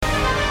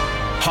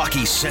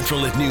Hockey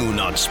Central at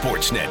noon on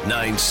Sportsnet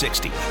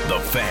 960, The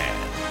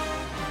Fan.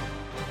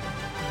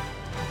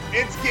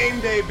 It's game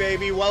day,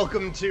 baby.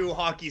 Welcome to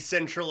Hockey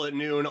Central at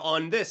noon.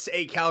 On this,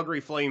 a Calgary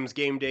Flames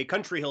game day.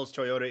 Country Hills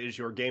Toyota is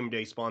your game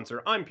day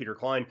sponsor. I'm Peter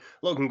Klein.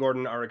 Logan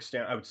Gordon, our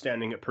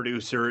outstanding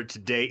producer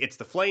today. It's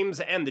the Flames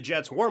and the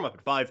Jets. Warm up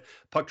at 5,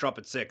 puck drop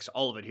at 6.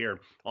 All of it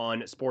here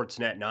on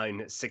Sportsnet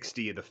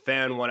 960, The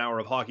Fan. 1 hour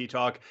of hockey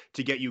talk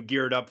to get you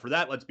geared up for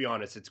that. Let's be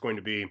honest, it's going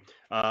to be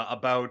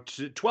about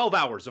 12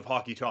 hours of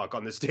hockey talk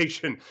on the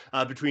station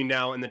between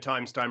now and the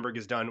time Steinberg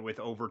is done with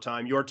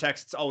overtime. Your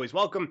texts always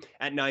welcome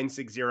at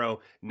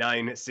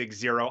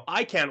 960-960.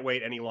 I can't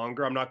wait any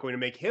longer. I'm not going to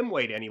make him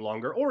wait any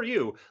longer, or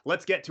you.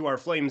 Let's get to our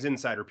Flames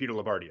insider, Peter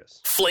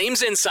Loubardias.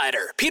 Flames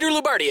insider, Peter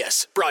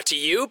Loubardias, brought to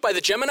you by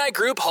the Gemini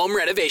Group Home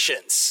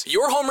Renovations.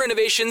 Your home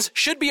renovations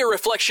should be a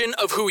reflection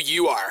of who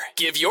you are.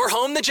 Give your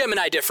home the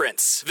Gemini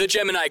difference. The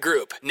Gemini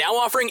Group, now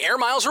offering Air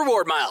Miles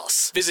Reward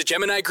Miles. Visit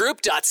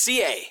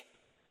GeminiGroup.ca.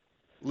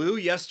 Lou,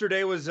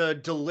 yesterday was a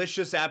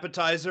delicious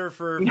appetizer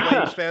for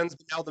Flames fans,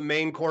 but now the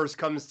main course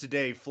comes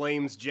today,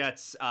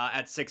 Flames-Jets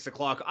at 6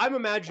 o'clock. I'm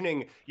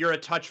imagining you're a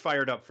touch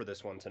fired up for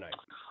this one tonight.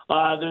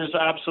 There's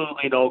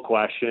absolutely no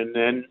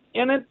question.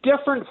 And a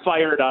different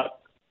fired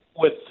up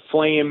with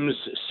Flames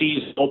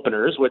season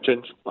openers, which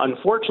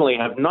unfortunately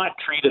have not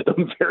treated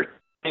them very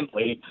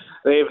kindly.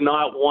 They have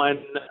not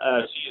won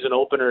a season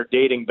opener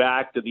dating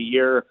back to the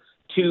year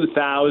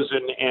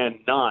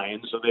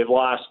 2009, so they've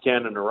lost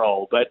 10 in a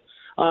row. But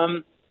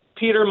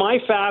Peter, my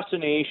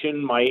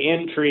fascination, my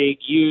intrigue,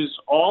 use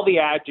all the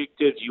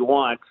adjectives you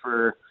want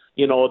for,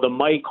 the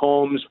Mike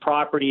Holmes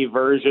property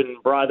version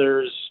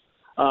brothers,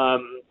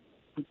 but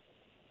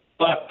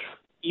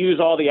use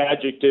all the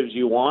adjectives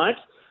you want.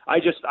 I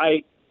just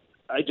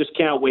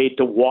can't wait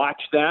to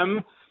watch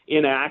them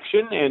in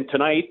action. And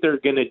tonight they're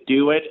going to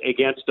do it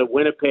against a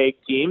Winnipeg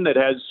team that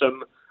has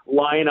some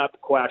lineup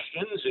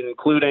questions,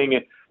 including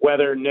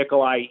whether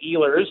Nikolai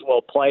Ehlers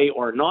will play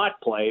or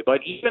not play.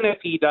 But even if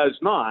he does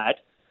not,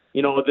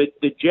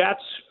 the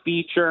Jets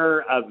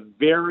feature a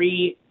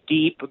very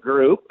deep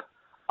group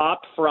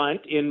up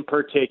front, in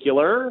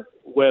particular,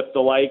 with the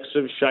likes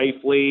of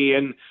Scheifele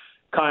and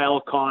Kyle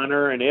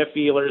Connor, and if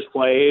Ehlers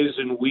plays,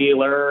 and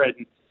Wheeler,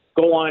 and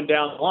go on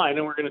down the line.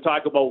 And we're going to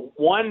talk about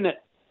one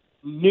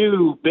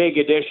new big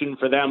addition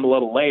for them a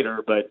little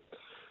later, but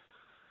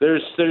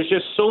there's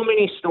just so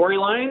many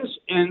storylines.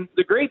 And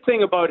the great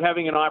thing about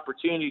having an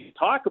opportunity to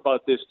talk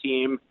about this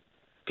team,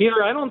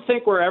 Peter, I don't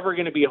think we're ever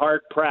going to be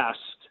hard-pressed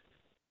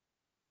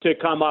to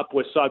come up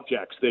with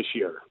subjects this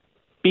year,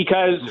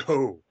 because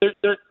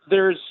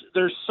there's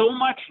so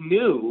much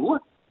new,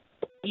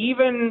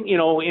 even,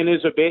 in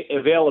his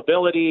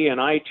availability. And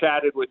I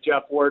chatted with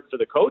Jeff Ward for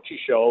the Coaches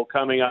Show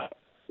coming up,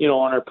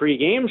 on our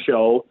pregame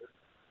show.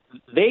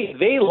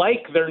 They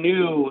like their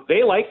new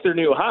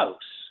house.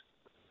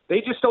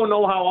 They just don't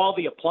know how all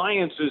the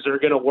appliances are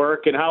going to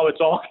work and how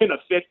it's all going to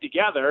fit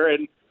together,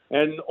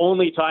 and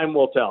only time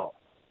will tell.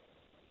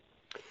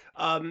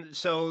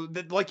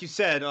 Like you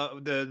said,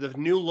 the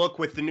new look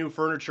with the new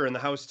furniture in the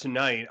house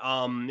tonight,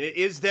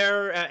 is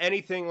there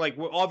anything, like,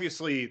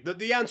 obviously,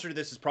 the answer to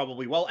this is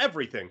probably,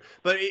 everything.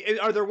 But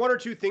are there one or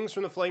two things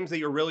from the Flames that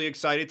you're really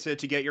excited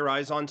to get your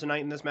eyes on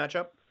tonight in this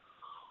matchup?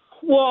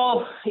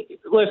 Well,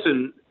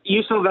 listen,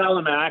 Juuso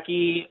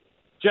Välimäki,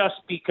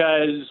 just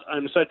because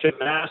I'm such a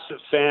massive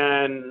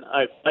fan,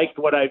 I've liked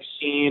what I've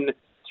seen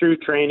through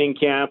training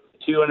camp,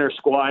 2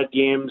 inter-squad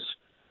games,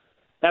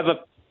 have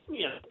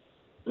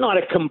not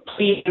a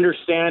complete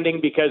understanding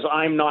because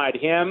I'm not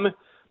him,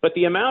 but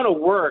the amount of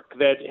work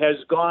that has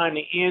gone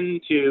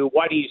into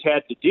what he's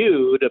had to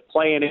do to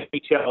play an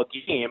NHL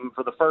game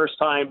for the first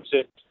time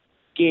since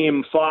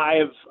Game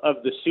 5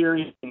 of the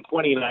series in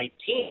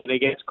 2019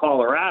 against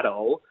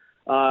Colorado,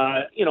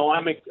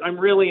 I'm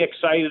really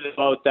excited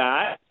about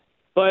that.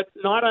 But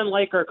not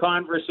unlike our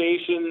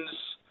conversations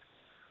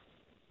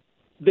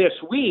this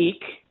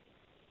week,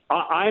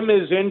 I'm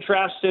as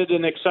interested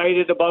and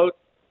excited about,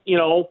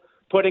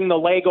 putting the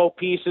Lego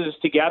pieces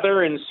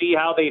together and see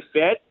how they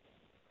fit.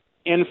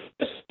 And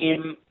this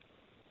team,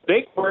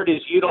 big word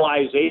is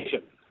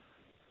utilization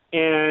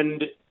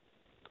and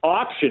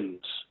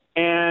options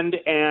and.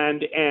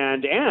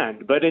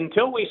 But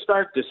until we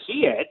start to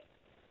see it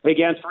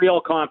against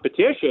real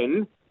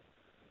competition,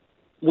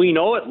 we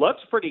know it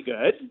looks pretty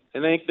good.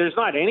 And I think there's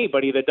not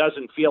anybody that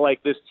doesn't feel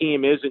like this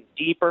team isn't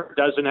deeper,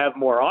 doesn't have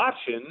more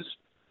options.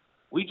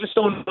 We just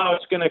don't know how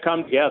it's going to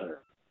come together.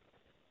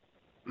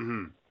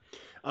 Mm-hmm.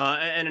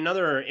 And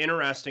another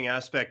interesting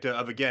aspect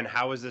of, again,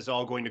 how is this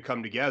all going to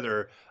come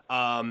together,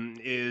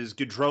 is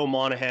Gaudreau,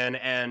 Monahan,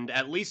 and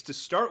at least to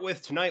start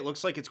with tonight,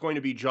 looks like it's going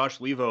to be Josh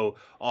Levo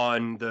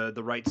on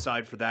the right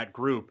side for that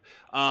group.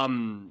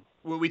 When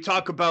we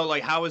talk about,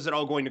 like, how is it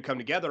all going to come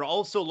together,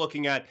 also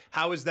looking at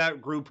how is that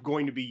group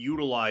going to be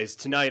utilized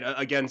tonight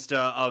against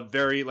a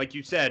very, like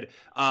you said,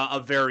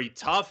 a very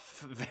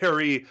tough,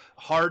 very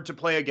hard to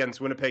play against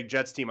Winnipeg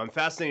Jets team. I'm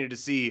fascinated to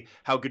see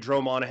how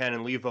Gaudreau, Monahan,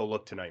 and Levo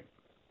look tonight.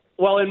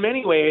 Well, in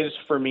many ways,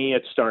 for me,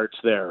 it starts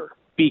there.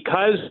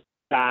 Because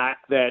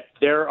fact that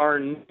there are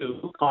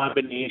new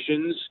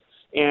combinations,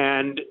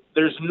 and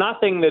there's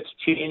nothing that's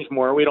changed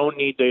more. We don't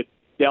need to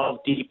delve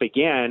deep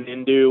again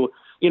into,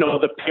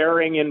 the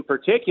pairing in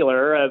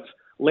particular of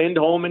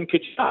Lindholm and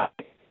Tkachuk.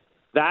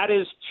 That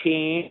has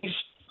changed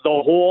the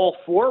whole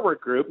forward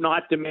group,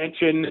 not to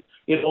mention,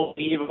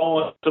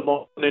 Evo,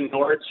 Simone, and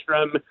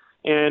Nordstrom,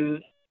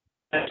 and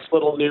next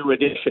little new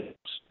additions.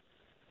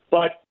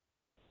 But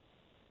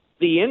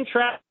the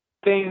interesting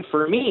thing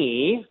for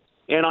me,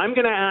 and I'm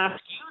going to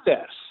ask you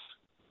this,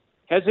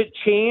 has it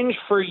changed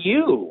for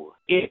you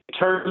in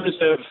terms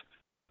of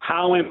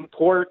how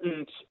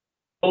important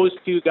those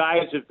two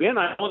guys have been?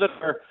 I know that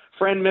our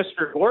friend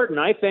Mr. Gordon,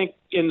 I think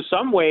in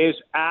some ways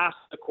asked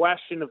the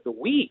question of the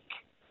week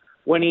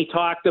when he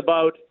talked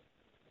about,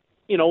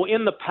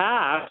 in the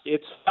past,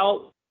 it's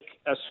felt,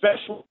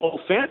 especially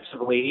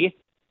offensively,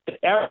 that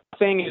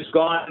everything has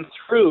gone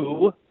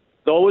through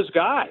those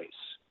guys.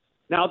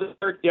 Now there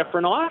are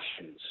different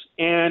options.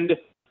 And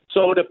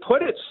so to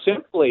put it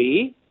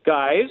simply,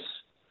 guys,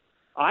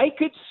 I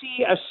could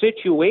see a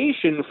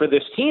situation for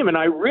this team, and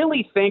I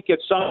really think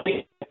it's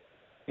something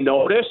to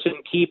notice and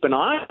keep an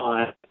eye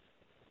on,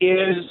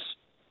 is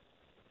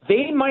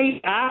they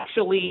might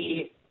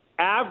actually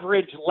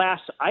average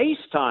less ice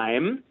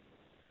time,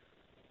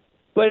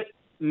 but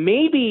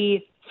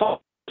maybe find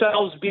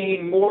themselves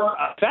being more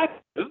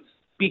effective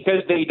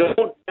because they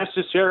don't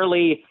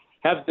necessarily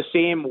have the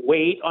same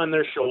weight on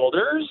their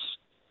shoulders.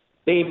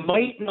 They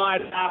might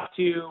not have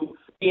to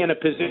be in a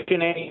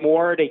position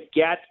anymore to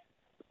get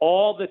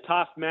all the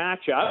tough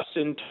matchups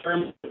in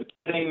terms of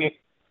getting,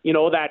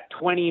 that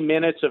 20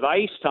 minutes of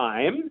ice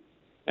time.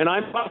 And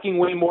I'm talking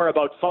way more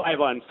about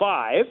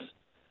 5-on-5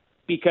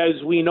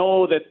 because we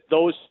know that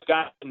those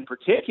guys in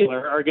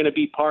particular are going to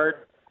be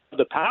part of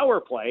the power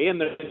play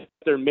and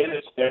their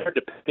minutes there,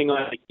 depending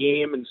on the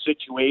game and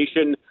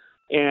situation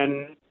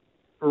and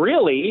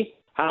really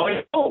how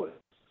it goes.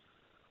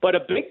 But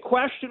a big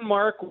question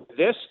mark with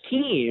this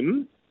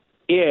team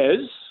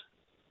is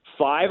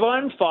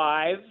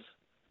 5-on-5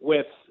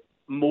 with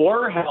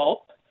more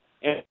help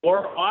and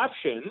more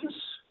options.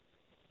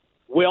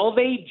 Will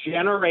they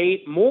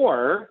generate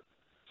more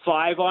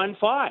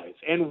 5-on-5?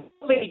 And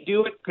will they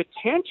do it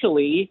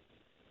potentially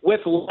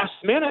with less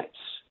minutes?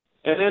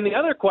 And then the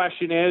other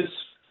question is,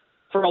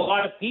 for a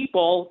lot of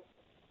people,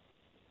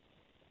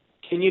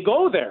 can you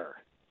go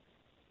there?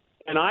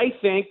 And I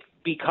think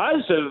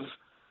because of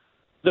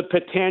the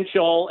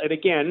potential, and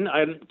again,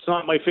 it's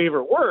not my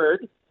favorite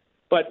word,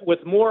 but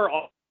with more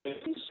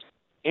options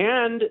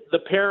and the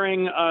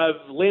pairing of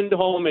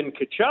Lindholm and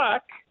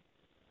Tkachuk,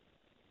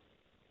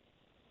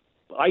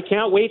 I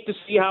can't wait to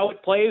see how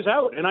it plays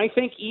out. And I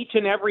think each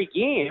and every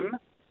game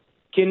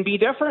can be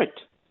different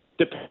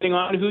depending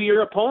on who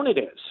your opponent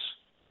is.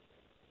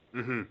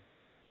 Mm-hmm.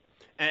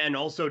 And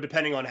also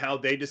depending on how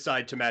they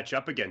decide to match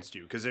up against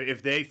you. Because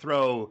if they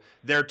throw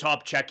their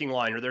top checking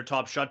line or their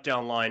top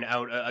shutdown line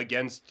out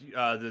against the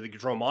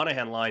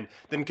Gaudreau-Monahan line,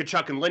 then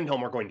Tkachuk and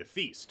Lindholm are going to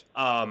feast.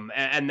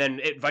 And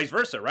then vice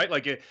versa, right?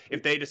 Like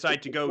if they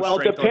decide to go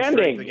strength on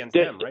strength against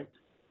them,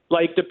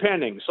 right?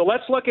 Depending. So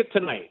let's look at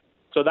tonight.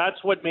 So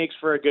that's what makes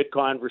for a good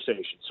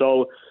conversation.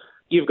 So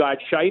you've got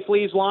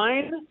Scheifele's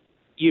line,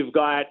 you've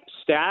got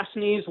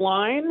Stastny's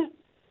line,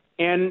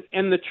 and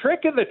the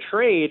trick of the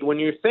trade when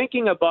you're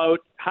thinking about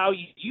how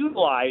you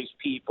utilize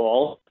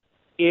people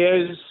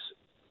is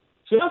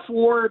Jeff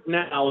Ward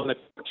now and the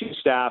coaching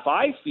staff,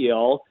 I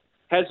feel,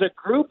 has a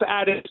group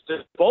at its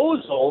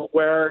disposal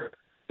where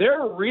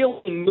they're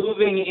really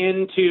moving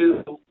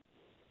into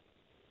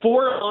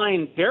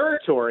four-line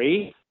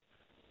territory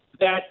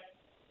that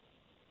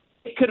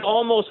it could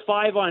almost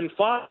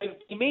 5-on-5,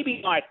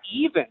 maybe not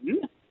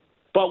even,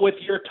 but with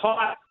your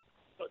top,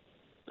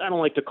 I don't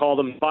like to call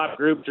them top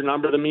groups or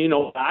number them, you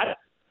know that,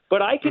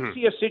 but I could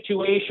see a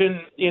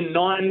situation in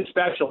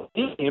non-special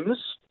teams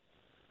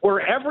where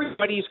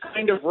everybody's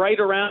kind of right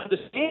around the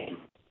same.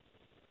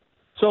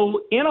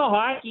 So in a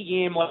hockey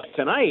game like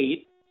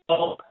tonight,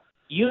 well,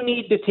 you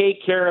need to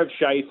take care of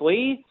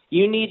Scheifele,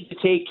 you need to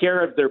take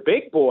care of their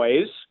big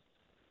boys,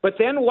 but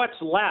then what's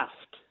left?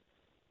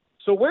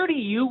 So where do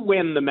you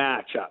win the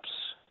matchups?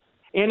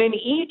 And in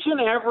each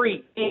and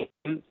every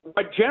game,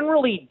 what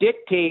generally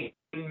dictates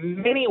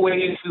in many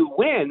ways who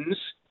wins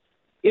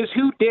is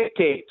who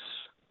dictates.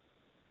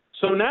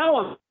 So now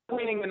I'm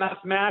winning enough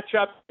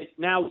matchups that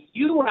now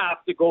you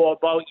have to go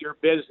about your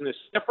business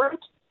different,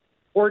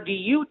 or do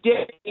you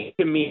dictate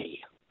to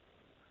me?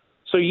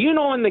 So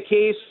in the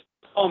case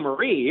of Paul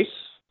Maurice,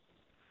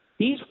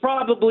 he's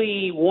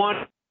probably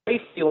one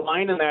safety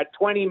line in that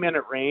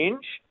 20-minute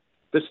range.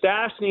 The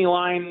Stastny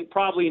line,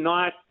 probably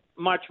not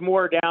much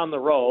more down the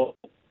road.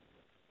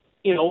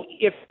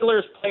 If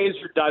Hillers plays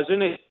or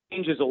doesn't, it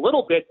changes a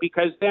little bit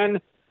because then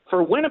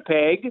for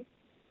Winnipeg,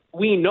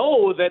 we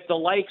know that the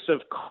likes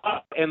of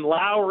Kopp and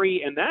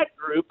Lowry and that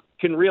group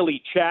can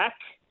really check.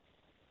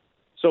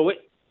 So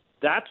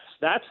that's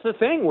the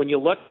thing when you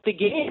look at the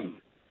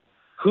game.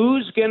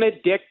 Who's going to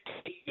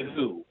dictate to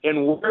who?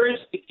 And where is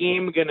the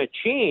game going to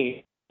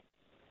change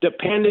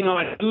depending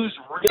on who's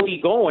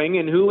really going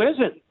and who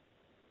isn't?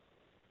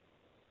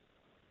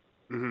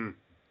 Mm-hmm.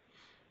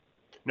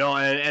 No,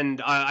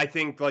 and I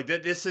think like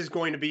this is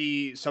going to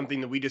be something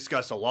that we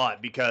discuss a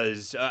lot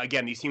because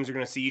again, these teams are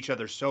going to see each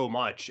other so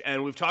much,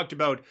 and we've talked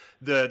about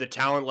the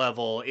talent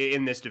level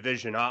in this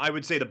division. I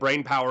would say the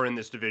brain power in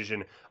this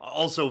division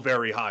also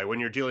very high when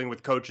you're dealing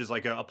with coaches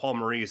like a Paul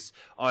Maurice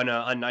on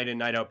a night in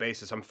night out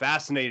basis. I'm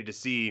fascinated to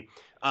see.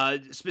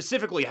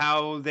 Specifically,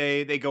 how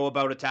they go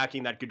about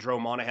attacking that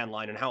Gaudreau-Monahan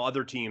line and how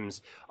other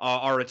teams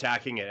are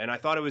attacking it. And I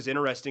thought it was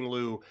interesting,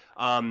 Lou,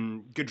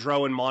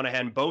 Gaudreau and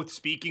Monahan both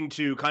speaking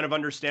to kind of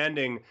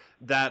understanding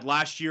that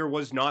last year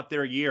was not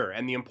their year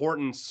and the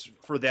importance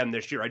for them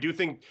this year. I do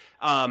think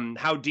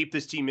how deep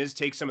this team is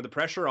takes some of the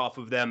pressure off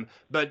of them,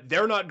 but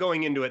they're not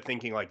going into it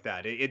thinking like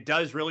that. It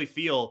does really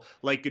feel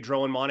like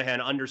Gaudreau and Monahan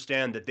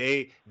understand that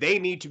they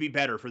need to be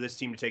better for this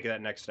team to take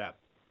that next step.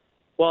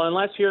 Well, and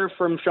let's hear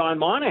from Sean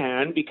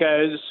Monahan,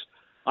 because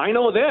I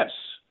know this.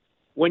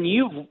 When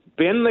you've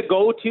been the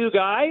go-to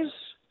guys,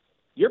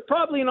 you're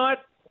probably not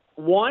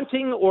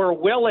wanting or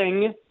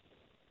willing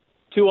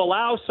to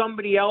allow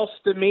somebody else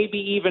to maybe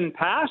even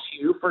pass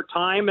you for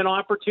time and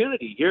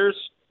opportunity. Here's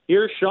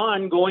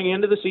Sean going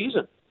into the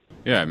season.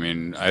 Yeah, I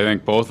mean, I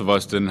think both of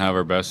us didn't have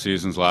our best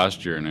seasons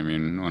last year, and I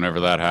mean, whenever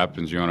that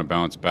happens, you want to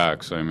bounce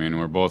back. So, I mean,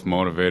 we're both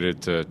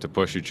motivated to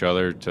push each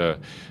other, to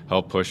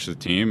help push the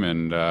team,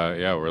 and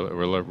yeah,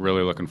 we're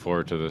really looking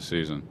forward to this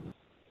season.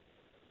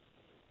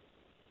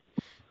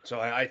 So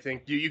I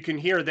think you can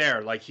hear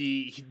there, like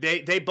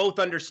they both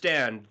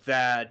understand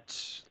that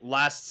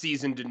last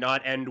season did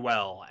not end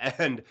well,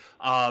 and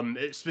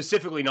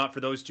specifically not for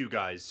those two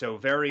guys. So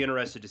very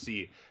interested to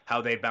see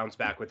how they bounce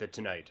back with it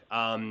tonight.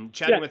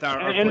 Chatting with our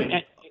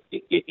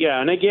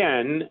and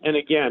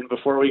again,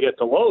 before we get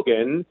to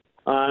Logan,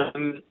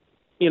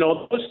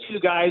 those two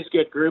guys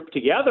get grouped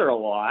together a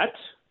lot,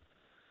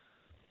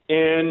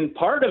 and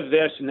part of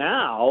this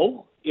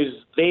now is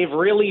they've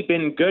really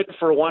been good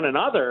for one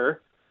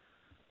another.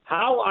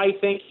 How I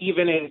think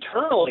even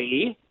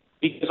internally,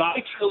 because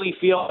I truly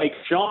feel like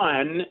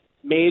Sean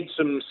made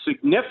some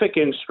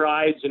significant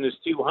strides in his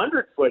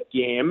 200-foot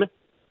game.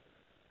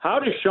 How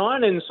does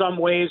Sean, in some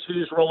ways,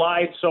 who's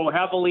relied so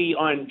heavily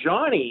on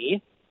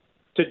Johnny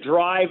to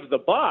drive the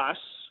bus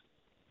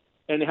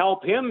and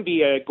help him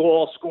be a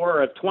goal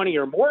scorer of 20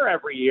 or more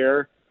every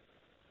year,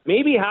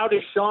 maybe how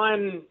does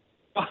Sean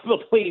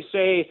probably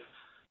say,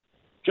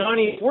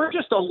 Johnny, if we're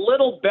just a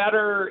little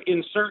better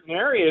in certain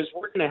areas,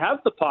 we're going to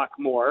have the puck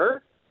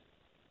more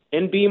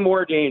and be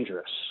more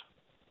dangerous.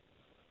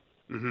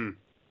 Mm-hmm.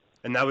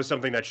 And that was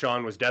something that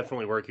Sean was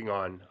definitely working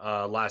on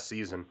last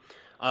season.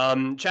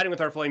 Chatting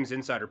with our Flames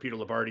insider, Peter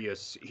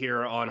Loubardias,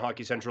 here on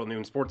Hockey Central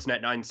Noon,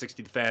 Sportsnet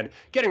 960 The Fan,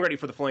 getting ready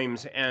for the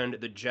Flames and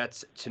the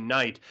Jets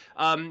tonight.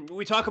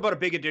 We talk about a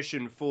big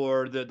addition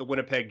for the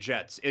Winnipeg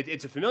Jets.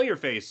 It's a familiar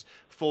face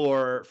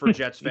for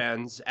Jets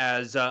fans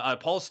as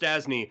Paul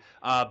Stastny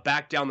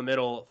back down the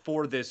middle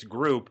for this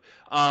group.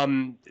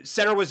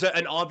 Center was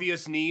an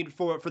obvious need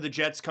for the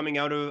Jets coming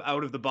out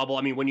of the bubble.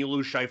 I mean, when you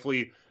lose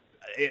Scheifele,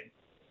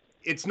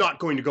 it's not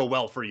going to go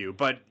well for you,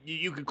 but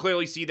you could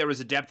clearly see there was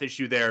a depth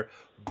issue there.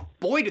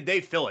 Boy, did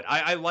they fill it.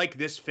 I like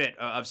this fit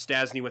of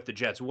Stastny with the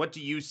Jets. What do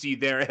you see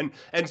there,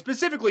 and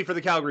specifically for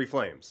the Calgary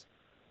Flames?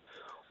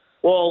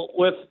 Well,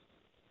 with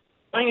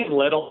Ryan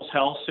Little's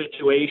health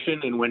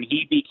situation and when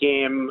he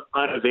became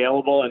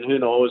unavailable, and who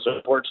knows,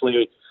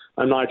 unfortunately,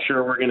 I'm not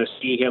sure we're going to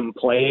see him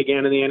play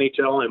again in the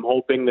NHL. I'm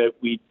hoping that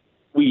we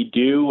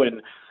do,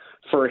 and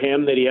for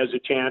him that he has a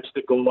chance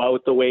to go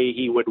out the way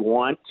he would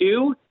want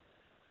to.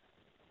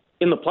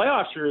 In the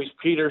playoff series,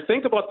 Peter,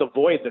 think about the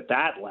void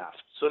that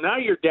left. So now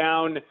you're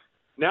down,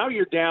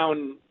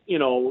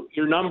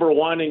 your number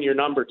one and your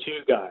number two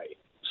guy.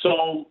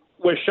 So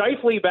with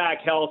Scheifele back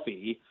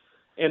healthy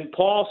and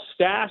Paul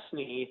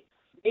Stastny,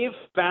 they've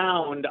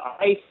found,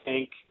 I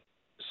think,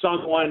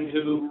 someone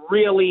who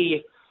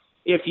really,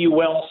 if you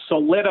will,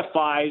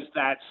 solidifies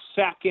that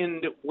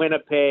second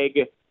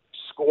Winnipeg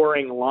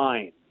scoring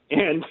line.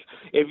 And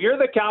if you're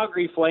the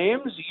Calgary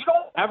Flames, you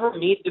don't ever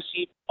need to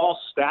see Paul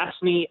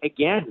Stastny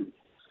again.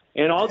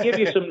 And I'll give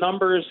you some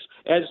numbers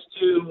as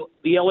to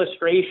the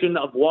illustration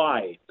of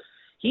why.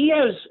 He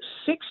has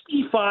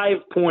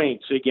 65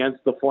 points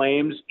against the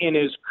Flames in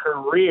his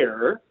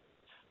career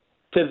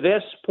to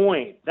this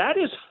point. That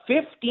is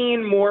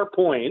 15 more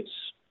points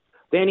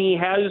than he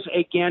has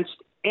against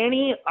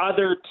any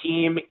other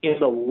team in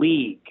the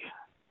league.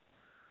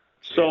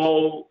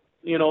 So,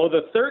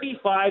 the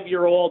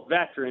 35-year-old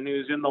veteran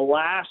who's in the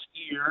last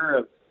year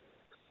of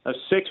a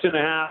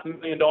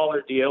 $6.5 million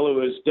deal who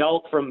was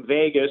dealt from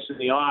Vegas in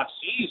the off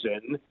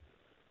season,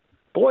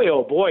 boy,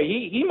 oh boy,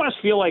 he must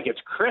feel like it's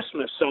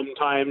Christmas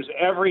sometimes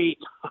every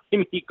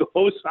time he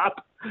goes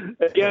up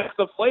against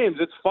the Flames.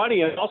 It's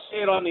funny, and I'll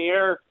say it on the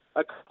air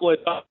a couple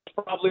of times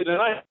probably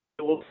tonight.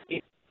 We'll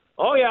see,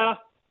 oh yeah,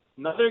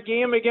 another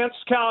game against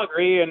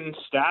Calgary, and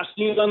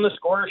Stastny's on the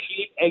score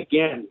sheet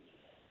again.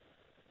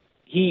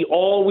 He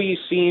always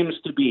seems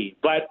to be.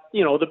 But,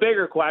 the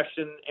bigger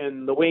question,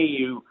 and the way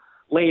you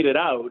laid it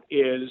out,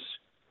 is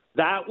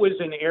that was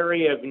an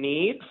area of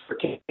need for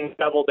King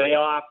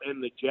Doubledayoff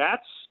and the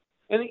Jets.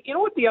 And you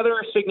know what the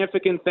other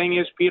significant thing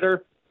is,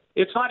 Peter?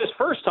 It's not his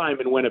first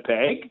time in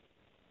Winnipeg,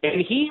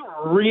 and he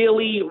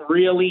really,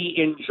 really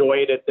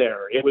enjoyed it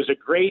there. It was a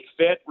great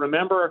fit.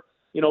 Remember,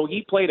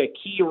 he played a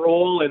key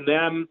role in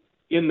them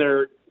in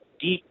their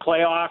deep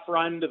playoff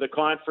run to the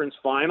conference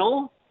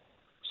final.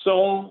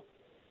 So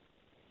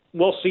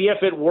we'll see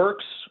if it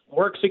works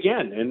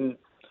again. And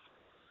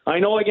I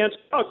know against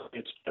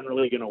it's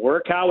generally going to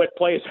work. How it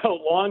plays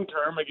out long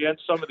term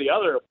against some of the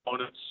other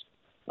opponents,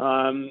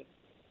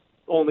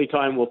 only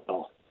time will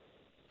tell.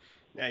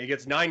 Yeah, he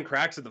gets 9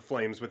 cracks at the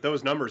Flames. With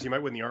those numbers, he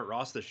might win the Art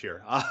Ross this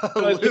year. That's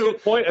a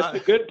good point. That's a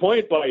good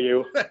point by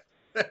you.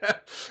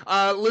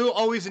 Lou,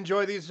 always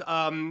enjoy these.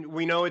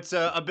 We know it's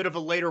a bit of a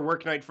later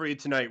work night for you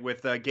tonight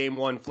with Game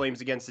 1, Flames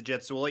against the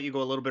Jets, so we'll let you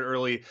go a little bit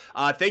early.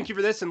 Thank you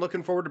for this, and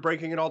looking forward to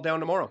breaking it all down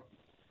tomorrow.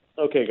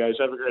 Okay, guys.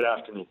 Have a great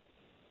afternoon.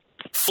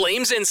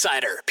 Flames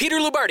Insider, Peter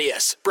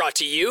Loubardias, brought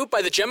to you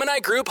by the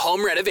Gemini Group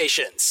Home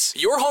Renovations.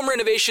 Your home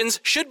renovations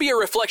should be a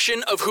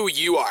reflection of who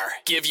you are.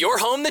 Give your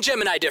home the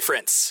Gemini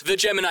difference. The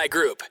Gemini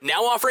Group,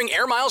 now offering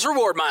Air Miles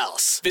Reward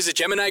Miles. Visit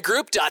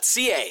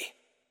GeminiGroup.ca.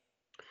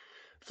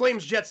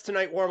 Flames Jets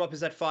tonight. Warm-up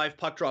is at 5.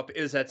 Puck drop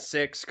is at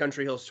 6.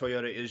 Country Hills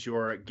Toyota is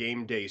your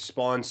game day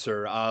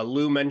sponsor.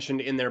 Lou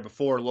mentioned in there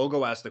before,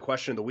 Logo asked the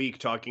question of the week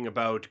talking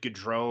about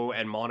Gaudreau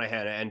and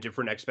Monahan and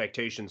different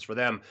expectations for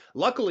them.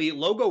 Luckily,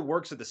 Logo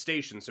works at the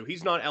station, so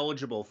he's not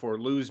eligible for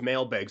Lou's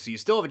mailbag, so you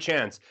still have a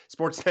chance.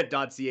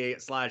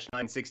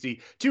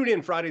 Sportsnet.ca/960. Tune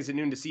in Fridays at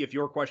noon to see if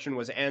your question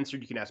was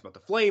answered. You can ask about the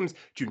Flames,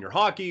 junior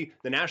hockey,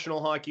 the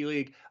National Hockey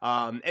League,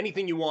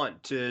 anything you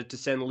want to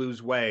send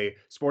Lou's way.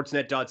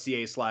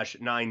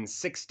 Sportsnet.ca/960.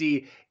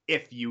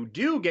 If you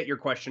do get your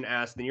question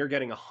asked, then you're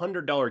getting a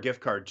 $100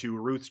 gift card to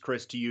Ruth's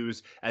Chris to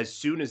use as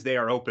soon as they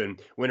are open.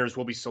 Winners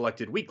will be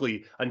selected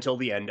weekly until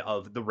the end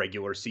of the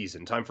regular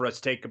season. Time for us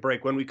to take a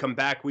break. When we come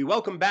back, we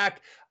welcome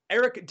back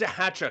Eric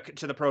Duhatschek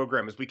to the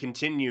program as we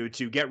continue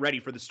to get ready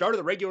for the start of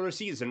the regular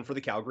season for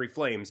the Calgary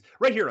Flames,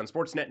 right here on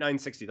Sportsnet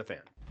 960 The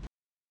Fan.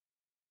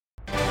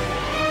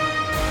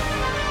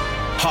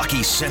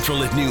 Hockey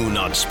Central at noon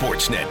on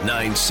Sportsnet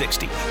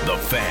 960 The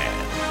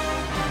Fan.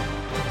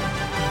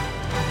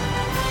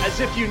 As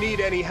if you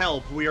need any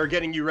help, we are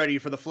getting you ready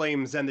for the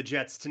Flames and the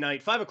Jets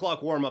tonight. 5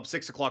 o'clock warm-up,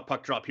 6 o'clock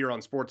puck drop here on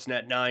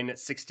Sportsnet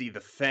 960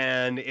 The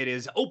Fan. It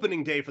is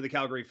opening day for the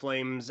Calgary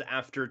Flames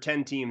after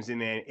 10 teams in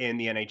the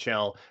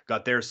NHL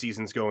got their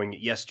seasons going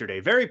yesterday.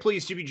 Very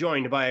pleased to be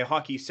joined by a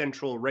Hockey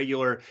Central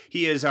regular.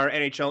 He is our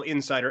NHL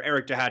insider,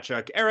 Eric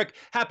Duhatschek. Eric,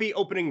 happy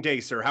opening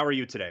day, sir. How are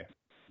you today?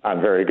 I'm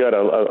very good.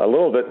 A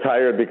little bit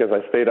tired because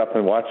I stayed up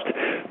and watched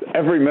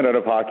every minute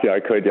of hockey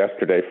I could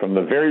yesterday from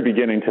the very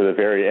beginning to the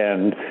very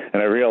end,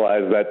 and I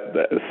realized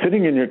that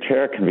sitting in your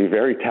chair can be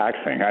very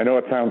taxing. I know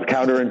it sounds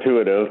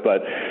counterintuitive,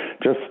 but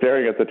just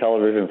staring at the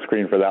television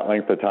screen for that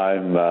length of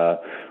time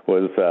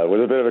was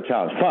a bit of a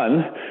challenge.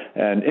 Fun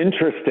and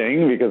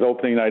interesting, because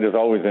opening night is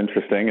always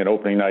interesting, and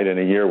opening night in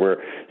a year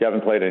where you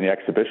haven't played any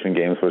exhibition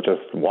games was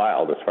just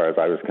wild as far as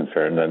I was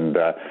concerned, and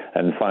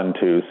fun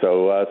too.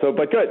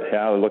 But good.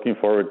 Yeah, looking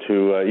forward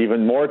to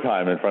even more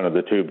time in front of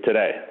the tube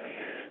today.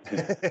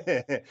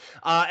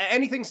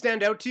 Anything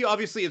stand out to you?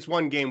 Obviously, it's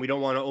one game. We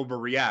don't want to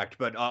overreact,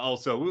 but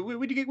also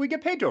we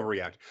get paid to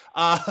overreact.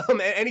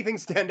 Anything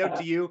stand out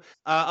to you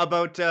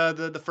about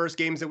the first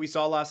games that we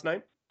saw last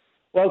night?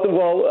 Well,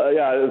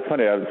 yeah, it's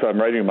funny. So I'm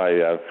writing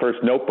my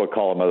first notebook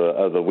column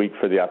of the week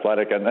for The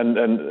Athletic, and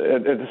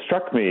it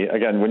struck me,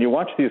 again, when you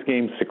watch these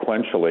games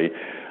sequentially,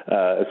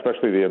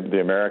 especially the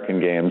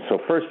American games. So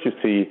first you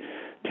see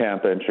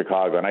Tampa and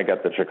Chicago, and I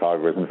get that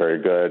Chicago isn't very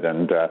good,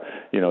 and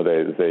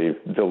they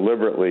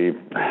deliberately,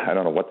 I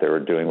don't know what they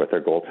were doing with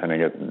their goaltending.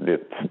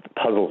 It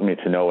puzzles me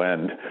to no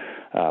end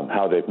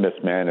how they've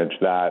mismanaged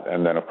that,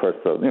 and then of course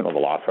the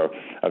loss of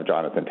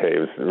Jonathan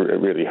Taves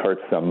really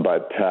hurts them,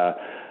 but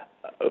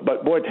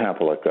boy,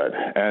 Tampa looked good,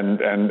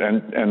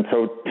 and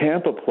so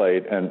Tampa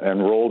played and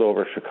rolled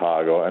over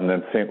Chicago, and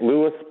then St.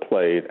 Louis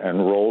played and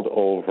rolled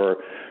over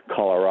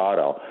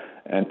Colorado,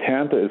 and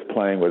Tampa is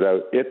playing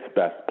without its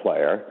best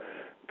player,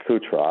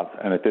 Kucherov,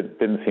 and it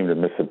didn't seem to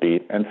miss a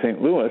beat. And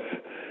St. Louis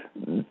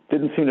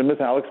didn't seem to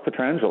miss Alex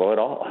Pietrangelo at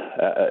all.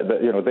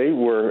 They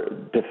were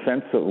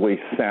defensively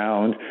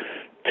sound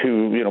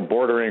to,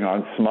 bordering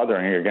on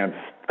smothering against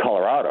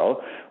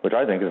Colorado, which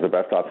I think is the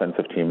best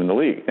offensive team in the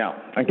league.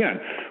 Now, again,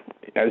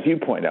 as you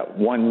point out,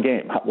 one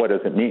game, what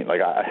does it mean?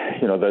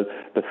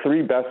 The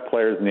three best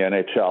players in the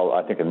NHL,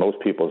 I think in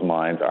most people's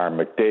minds, are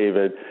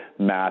McDavid,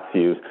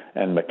 Matthews,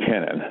 and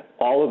McKinnon.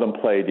 All of them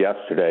played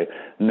yesterday.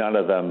 None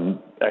of them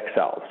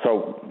excelled.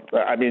 So,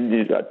 I mean,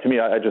 to me,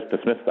 I just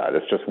dismiss that.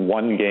 It's just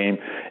one game.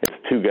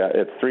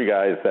 It's three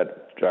guys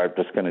that are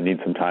just going to need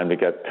some time to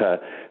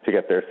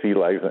get their sea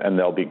legs, and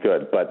they'll be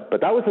good. But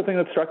that was the thing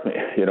that struck me.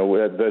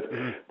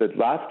 The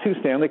last two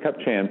Stanley Cup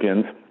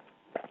champions,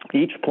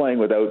 each playing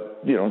without,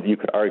 you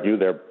could argue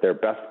their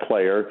best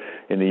player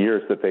in the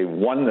years that they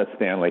won the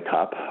Stanley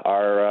Cup,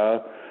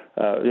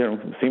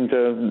 seem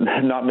to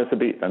not miss a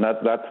beat, and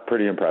that's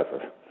pretty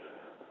impressive.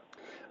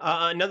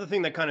 Another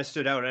thing that kind of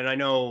stood out, and I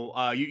know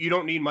you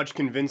don't need much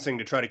convincing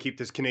to try to keep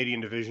this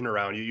Canadian division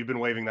around. You've been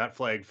waving that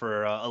flag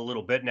for a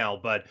little bit now,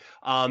 but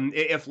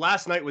if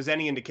last night was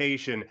any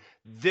indication,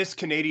 this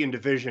Canadian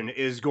division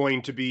is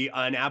going to be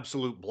an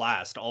absolute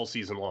blast all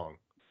season long.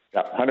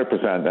 Yeah,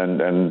 100%,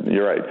 and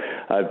you're right.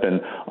 I've been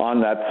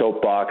on that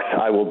soapbox.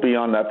 I will be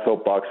on that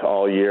soapbox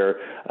all year.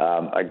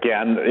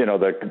 Again,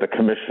 the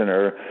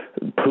commissioner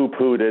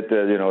poo-pooed it,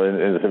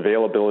 in his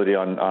availability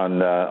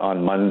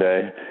on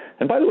Monday.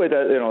 And by the way,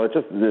 that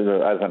just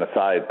as an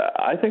aside,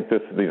 I think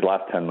these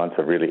last 10 months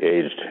have really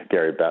aged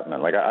Gary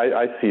Bettman. Like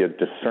I see a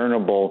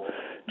discernible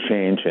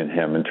change in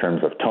him in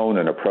terms of tone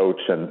and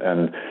approach,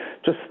 and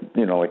just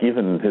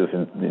even his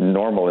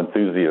normal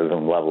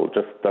enthusiasm level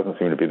just doesn't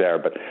seem to be there.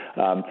 But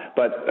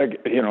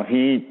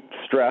he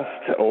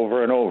stressed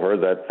over and over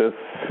that this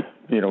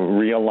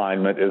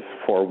realignment is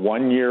for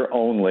 1 year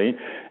only,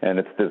 and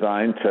it's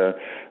designed to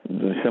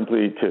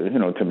simply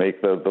to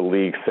make the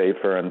league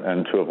safer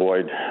and to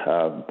avoid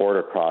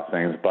border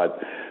crossings.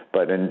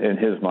 But in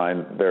his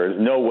mind, there is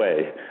no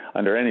way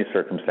under any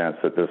circumstance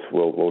that this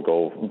will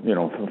go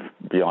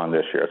beyond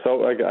this year.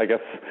 So I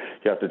guess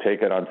you have to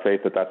take it on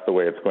faith that that's the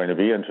way it's going to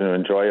be, and to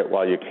enjoy it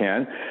while you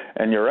can.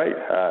 And you're right.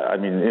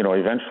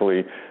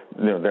 Eventually,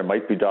 there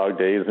might be dog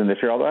days in this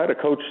year. Although I had a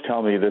coach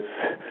tell me this,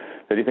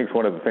 that he thinks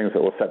one of the things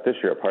that will set this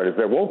year apart is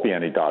there won't be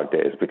any dog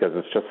days because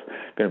it's just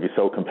going to be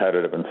so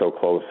competitive and so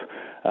close.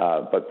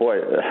 But boy,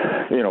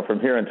 from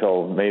here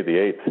until May the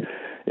 8th,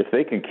 if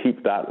they can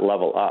keep that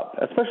level up,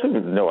 especially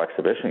with no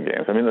exhibition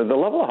games. I mean, the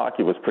level of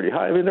hockey was pretty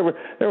high. I mean, there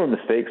were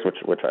mistakes, which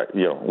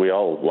we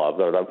all love.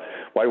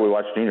 Why do we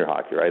watch junior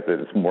hockey, right? That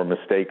it's more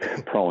mistake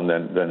prone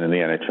than in the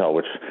NHL,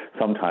 which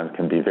sometimes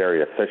can be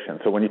very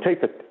efficient. So when you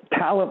take the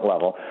talent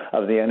level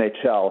of the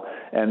NHL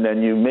and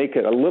then you make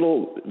it a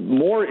little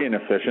more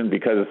inefficient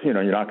because you're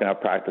not going to have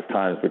practice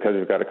times, because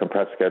you've got a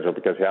compressed schedule,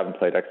 because you haven't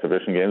played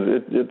exhibition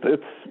games,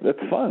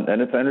 it's fun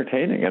and it's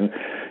entertaining. And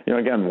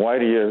again, why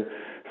do you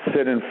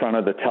sit in front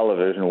of the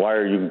television? Why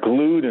are you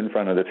glued in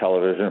front of the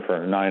television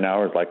for 9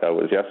 hours like I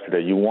was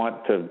yesterday? You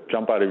want to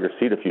jump out of your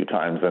seat a few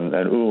times and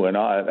ooh and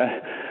ah,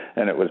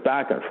 and it was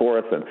back and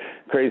forth and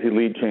crazy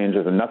lead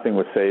changes and nothing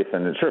was safe,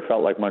 and it sure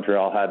felt like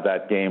Montreal had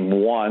that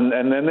game won,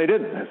 and then they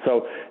didn't.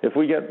 So if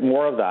we get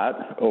more of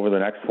that over the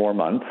next 4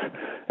 months,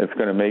 it's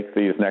going to make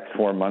these next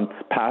 4 months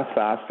pass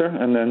faster,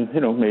 and then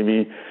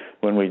maybe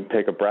when we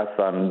take a breath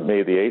on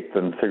May the 8th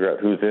and figure out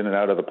who's in and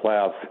out of the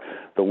playoffs,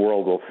 the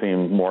world will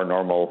seem more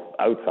normal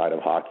outside of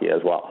hockey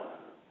as well.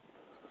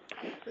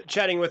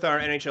 Chatting with our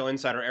NHL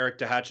insider, Eric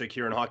Duhatschek,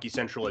 here in Hockey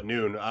Central at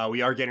noon.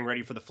 We are getting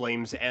ready for the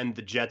Flames and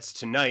the Jets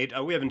tonight.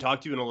 We haven't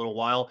talked to you in a little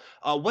while.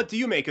 What do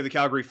you make of the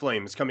Calgary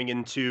Flames coming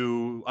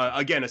into,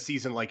 again, a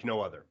season like no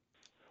other?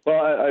 Well,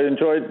 I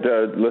enjoyed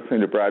listening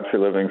to Brad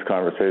Treliving's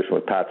conversation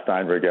with Pat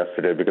Steinberg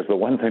yesterday, because the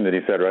one thing that he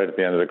said right at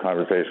the end of the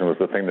conversation was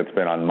the thing that's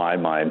been on my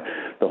mind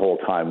the whole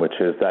time, which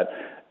is that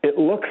it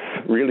looks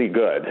really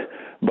good,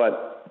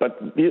 but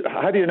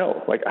how do you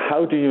know? Like,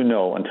 how do you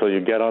know until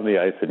you get on the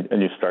ice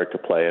and you start to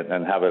play it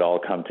and have it all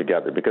come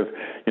together? Because,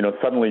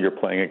 suddenly you're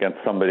playing against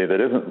somebody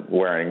that isn't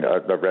wearing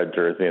a red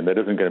jersey and that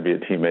isn't going to be a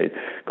teammate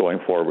going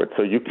forward.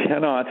 So you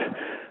cannot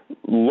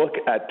look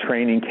at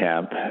training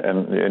camp,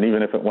 and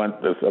even if it went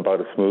about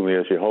as smoothly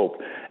as you hope,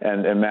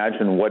 and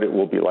imagine what it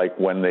will be like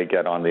when they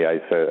get on the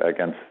ice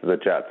against the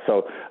Jets.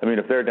 So, I mean,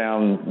 if they're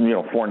down,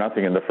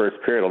 4-0 in the first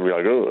period, it'll be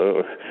like,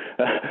 oh.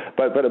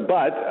 But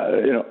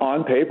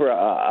on paper,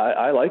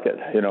 I like it.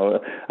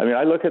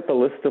 I look at the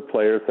list of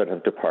players that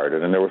have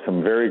departed, and there were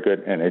some very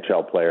good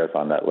NHL players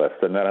on that list.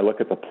 And then I look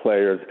at the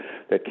players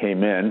that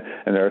came in,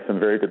 and there are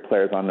some very good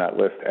players on that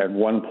list, and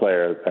one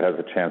player that has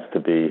a chance to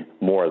be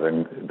more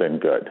than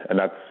good. And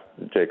that's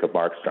Jacob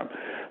Markstrom.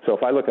 So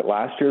if I look at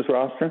last year's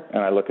roster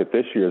and I look at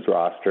this year's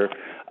roster,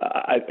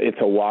 it's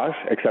a wash,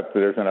 except that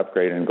there's an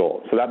upgrade in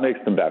goal. So that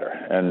makes them better.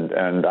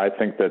 And I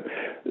think that,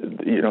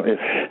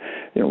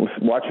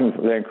 watching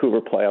Vancouver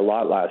play a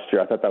lot last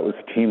year, I thought that was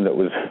a team that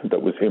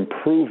was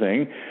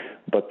improving,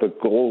 but the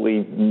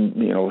goalie,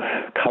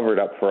 covered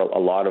up for a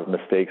lot of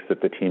mistakes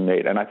that the team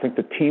made. And I think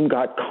the team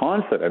got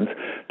confidence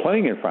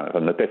playing in front of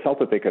them, that they felt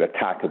that they could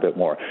attack a bit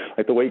more,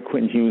 like the way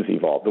Quinn Hughes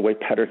evolved, the way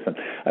Pettersson.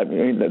 I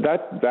mean,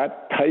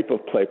 that type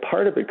of play,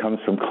 part of it comes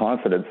from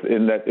confidence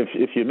in that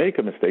if you make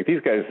a mistake,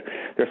 these guys,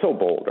 they're so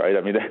bold, right?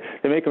 I mean,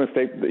 they make a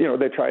mistake,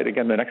 they try it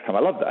again the next time. I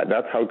love that.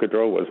 That's how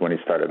Gaudreau was when he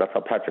started. That's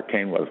how Patrick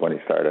Kane was when he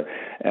started.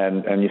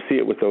 And you see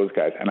it with those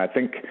guys. And I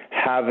think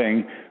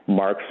having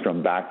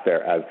Markstrom back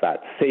there as that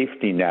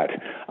safety net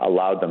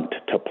allowed them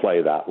to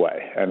play that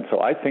way. And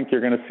so I think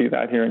you're going to see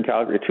that here in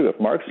Calgary too. If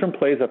Markstrom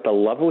plays at the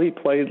level he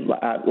played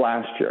at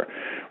last year,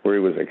 where he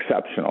was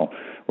exceptional,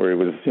 where he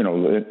was,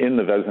 in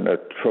the Vezina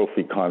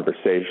Trophy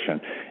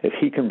conversation. If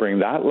he can bring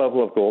that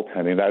level of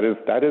goaltending,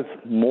 that is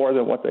more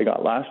than what they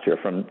got last year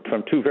from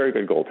two very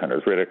good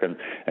goaltenders, Riddick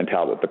and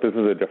Talbot. But this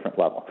is a different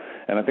level,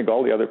 and I think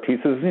all the other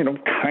pieces,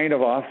 kind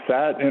of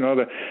offset.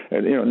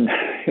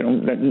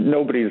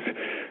 Nobody's,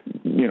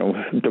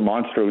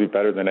 demonstrably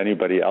better than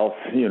anybody else.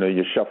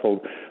 You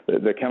shuffled.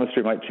 The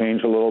chemistry might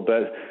change a little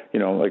bit.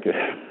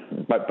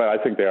 But I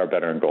think they are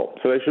better in goal,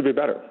 so they should be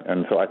better.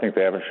 And so I think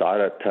they have a shot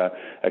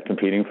at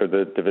competing for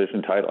the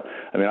division title.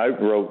 I mean, I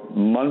wrote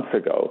months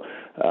ago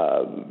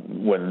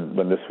when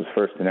this was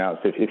first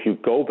announced. If you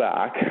go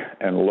back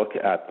and look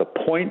at the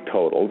point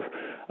totals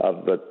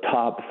of the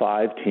top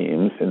 5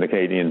 teams in the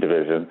Canadian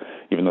division,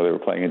 even though they were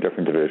playing in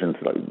different divisions,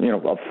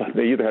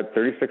 they either had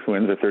 36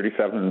 wins or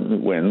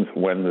 37 wins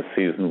when the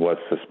season was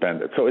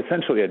suspended. So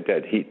essentially a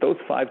dead heat. Those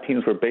 5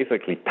 teams were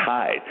basically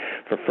tied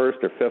for first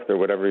or fifth or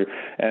whatever.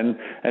 And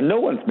no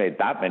one's made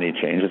that many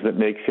changes that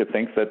makes you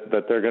think that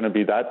they're going to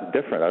be that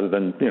different, other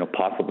than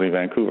possibly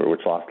Vancouver,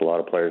 which lost a lot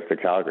of players to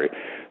Calgary.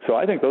 So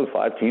I think those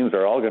 5 teams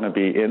are all going to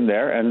be in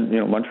there. And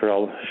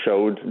Montreal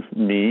showed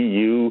me,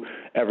 you,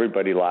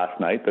 everybody last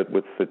night that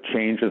with the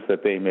changes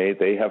that they made,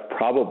 they have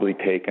probably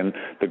taken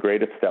the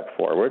greatest step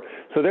forward.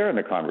 So they're in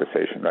the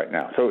conversation right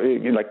now. So,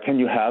 can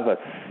you have a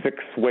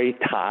 6-way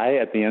tie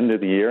at the end of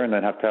the year and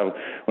then have to have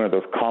one of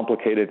those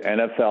complicated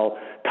NFL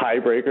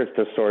tiebreakers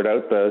to sort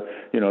out the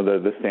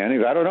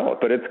standings? I don't know,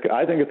 but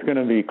I think it's going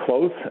to be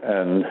close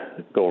and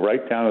go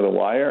right down to the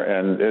wire.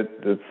 And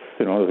it's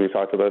as we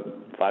talked about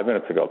 5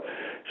 minutes ago,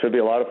 should be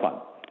a lot of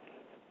fun.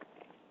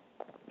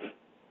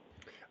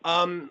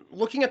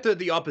 Looking at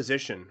the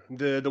opposition,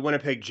 the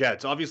Winnipeg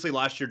Jets, obviously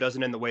last year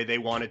doesn't end the way they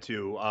wanted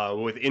to,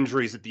 with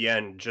injuries at the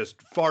end,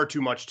 just far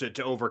too much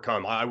to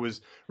overcome. I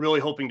was really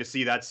hoping to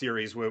see that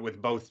series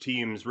with both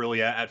teams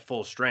really at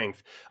full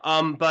strength.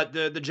 But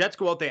the Jets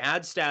go out, they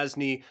add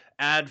Stastny,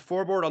 add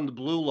Forward on the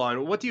blue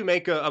line. What do you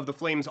make of the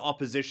Flames'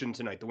 opposition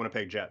tonight, the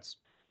Winnipeg Jets?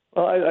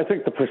 Well, I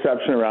think the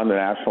perception around the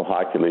National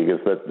Hockey League is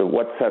that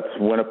what sets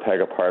Winnipeg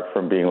apart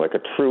from being like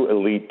a true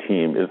elite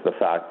team is the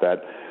fact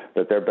that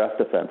their best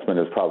defenseman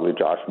is probably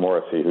Josh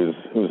Morrissey,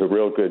 who's a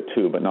real good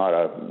 2, but not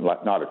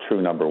a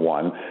true number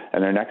 1.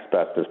 And their next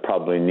best is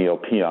probably Neil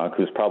Pionk,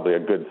 who's probably a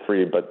good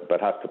 3, but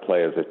has to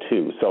play as a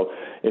 2. So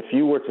if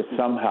you were to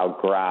somehow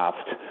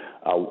graft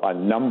a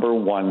number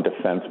 1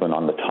 defenseman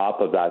on the top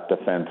of that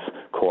defense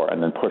core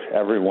and then push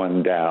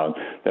everyone down,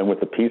 then with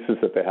the pieces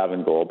that they have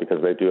in goal,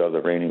 because they do have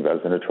the reigning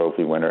Vezina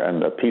Trophy winner,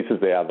 and the pieces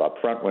they have up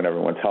front when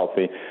everyone's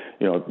healthy,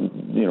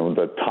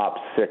 the top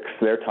 6,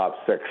 their top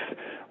 6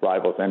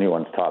 rivals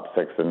anyone's top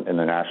 6 in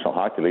the National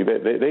Hockey League.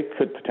 They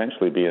could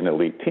potentially be an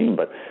elite team,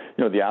 but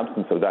the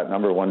absence of that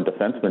number 1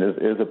 defenseman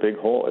is a big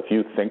hole. If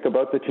you think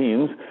about the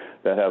teams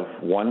that have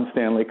won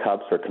Stanley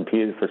Cups or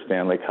competed for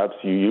Stanley Cups,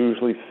 you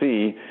usually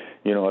see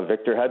a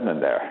Victor Hedman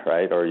there,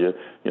 right? Or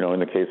in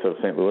the case of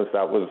St. Louis,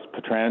 that was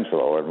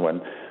Pietrangelo.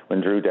 And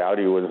when Drew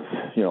Doughty was,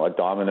 a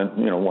dominant,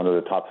 one of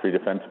the top 3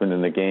 defensemen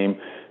in the game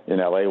in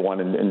LA, won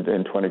in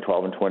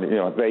 2012 and 20.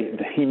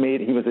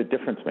 He was a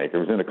difference maker. He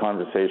was in the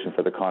conversation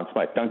for the Conn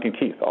Smythe. Duncan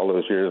Keith, all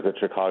those years that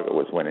Chicago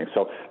was winning.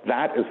 So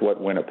that is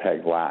what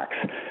Winnipeg lacks.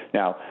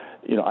 Now,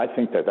 I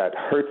think that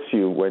hurts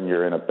you when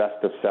you're in a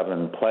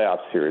best-of-7 playoff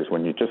series,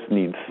 when you just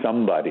need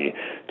somebody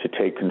to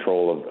take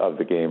control of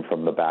the game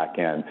from the back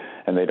end,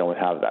 and they don't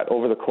have that.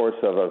 Over the course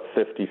of a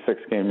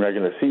 56-game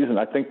regular season,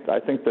 I think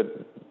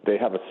that they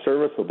have a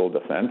serviceable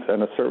defense,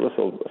 and a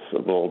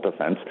serviceable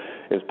defense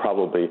is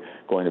probably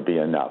going to be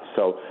enough.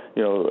 So,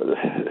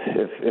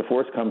 if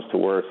worse comes to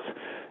worse,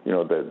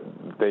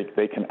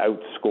 they can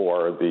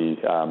outscore the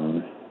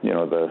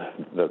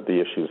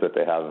issues that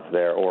they have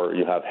there, or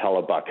you have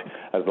Hellebuck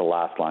as the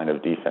last line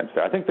of defense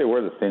there. I think they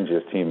were the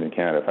stingiest team in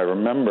Canada. If I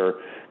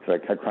remember, because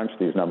I crunched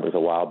these numbers a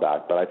while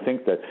back, but I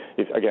think that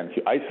if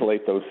you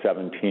isolate those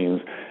 7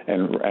 teams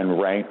and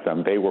rank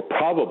them, they were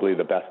probably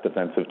the best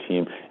defensive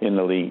team in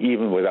the league,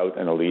 even without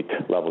an elite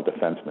level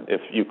defenseman.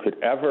 If you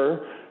could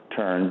ever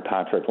turn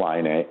Patrick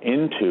Laine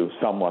into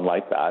someone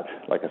like that,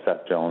 like a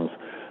Seth Jones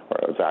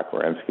or Zach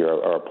Werenski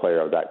or a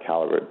player of that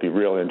caliber, it'd be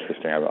real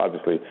interesting.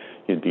 Obviously,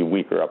 he'd be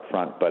weaker up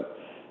front, but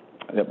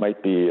it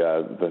might be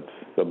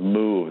the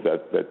move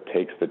that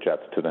takes the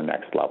Jets to the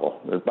next level.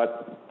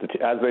 But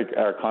as they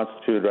are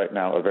constituted right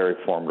now, a very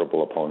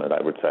formidable opponent,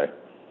 I would say.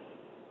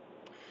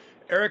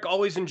 Eric,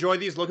 always enjoy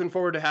these. Looking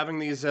forward to having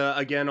these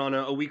again on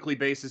a weekly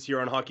basis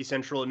here on Hockey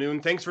Central at noon.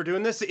 Thanks for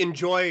doing this.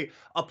 Enjoy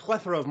a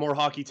plethora of more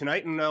hockey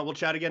tonight, and we'll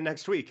chat again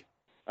next week.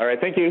 All right,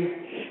 thank you.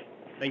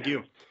 Thank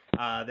you.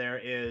 There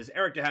is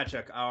Eric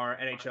Duhatschek, our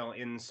NHL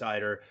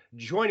insider,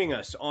 joining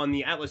us on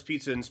the Atlas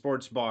Pizza and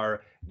Sports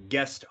Bar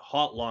guest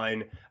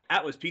hotline.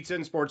 Atlas Pizza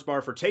and Sports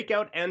Bar for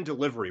takeout and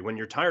delivery. When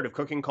you're tired of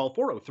cooking, call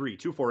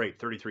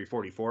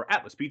 403-248-3344.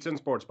 Atlas Pizza and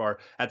Sports Bar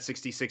at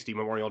 6060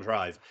 Memorial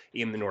Drive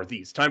in the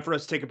Northeast. Time for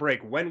us to take a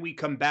break. When we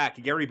come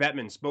back, Gary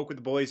Bettman spoke with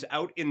the boys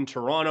out in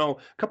Toronto.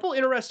 A couple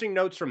interesting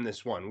notes from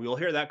this one. We will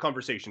hear that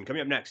conversation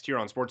coming up next here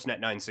on Sportsnet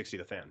 960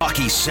 The Fan.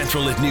 Hockey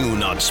Central at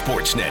noon on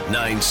Sportsnet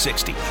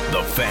 960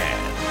 The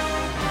Fan.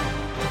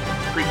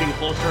 Creeping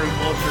closer and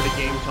closer to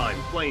game time.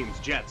 Flames,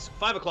 Jets,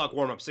 5 o'clock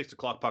warm-up, 6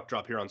 o'clock puck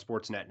drop here on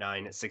Sportsnet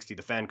 960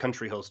 The Fan.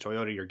 Country Hills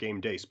Toyota, your game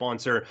day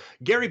sponsor.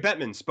 Gary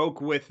Bettman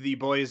spoke with the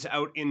boys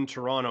out in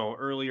Toronto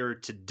earlier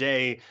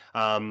today.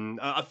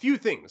 A few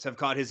things have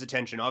caught his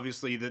attention.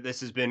 Obviously, that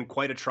this has been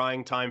quite a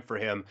trying time for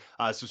him.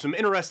 So some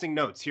interesting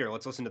notes here.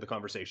 Let's listen to the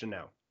conversation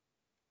now.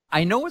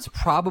 I know it's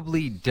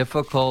probably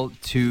difficult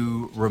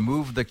to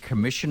remove the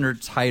commissioner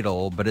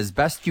title, but as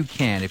best you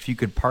can, if you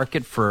could park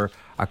it for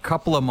a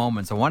couple of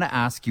moments, I want to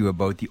ask you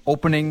about the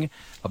opening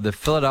of the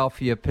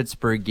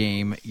Philadelphia-Pittsburgh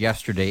game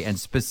yesterday, and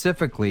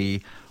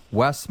specifically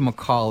Wes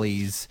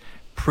McCauley's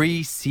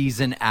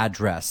preseason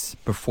address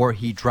before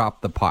he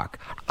dropped the puck.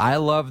 I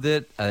loved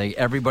it. I think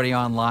everybody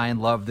online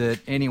loved it.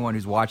 Anyone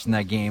who's watching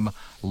that game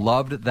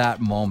loved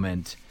that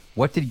moment.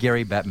 What did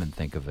Gary Bettman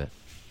think of it?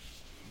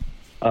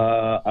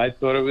 I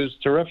thought it was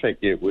terrific.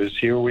 It was,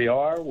 here we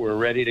are, we're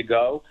ready to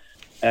go,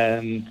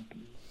 and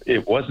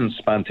it wasn't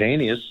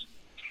spontaneous.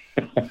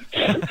 By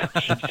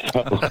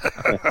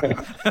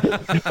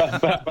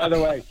the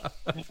way,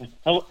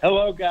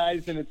 hello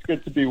guys, and it's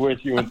good to be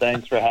with you, and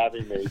thanks for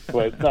having me.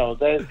 But no,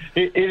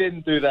 he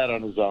didn't do that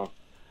on his own.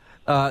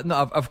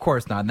 No, of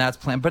course not, and that's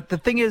planned. But the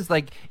thing is,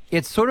 like,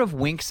 it sort of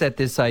winks at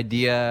this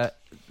idea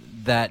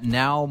that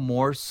now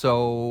more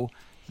so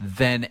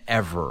than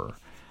ever,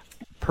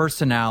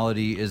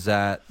 personality is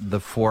at the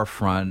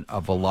forefront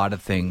of a lot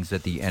of things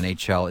that the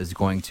NHL is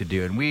going to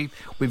do. And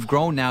we've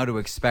grown now to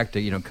expect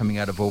it, coming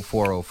out of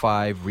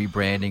 04-05,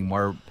 rebranding,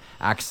 more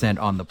accent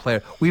on the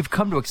player. We've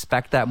come to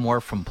expect that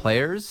more from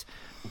players,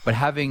 but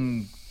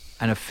having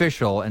an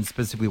official, and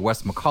specifically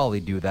Wes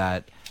McCauley, do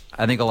that,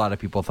 I think a lot of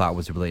people thought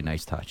was a really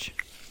nice touch.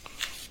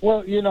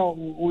 Well,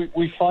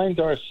 we find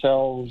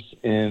ourselves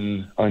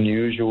in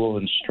unusual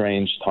and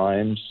strange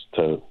times.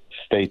 To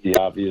state the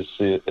obvious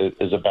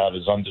is about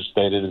as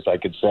understated as I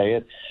could say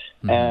it.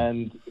 Mm-hmm.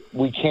 And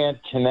we can't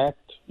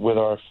connect with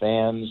our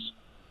fans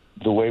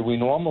the way we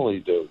normally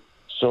do.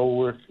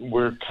 So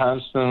we're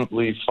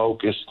constantly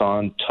focused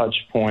on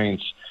touch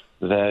points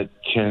that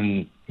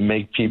can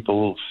make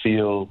people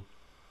feel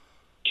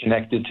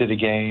connected to the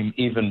game,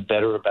 even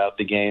better about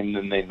the game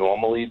than they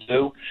normally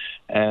do.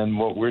 And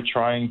what we're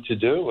trying to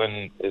do,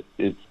 and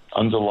it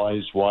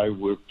underlies why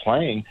we're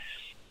playing,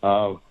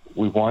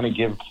 we want to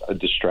give a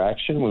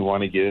distraction. We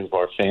want to give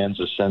our fans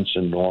a sense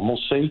of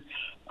normalcy.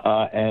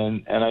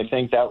 And I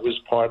think that was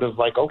part of,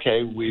 like,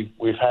 okay,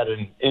 we've had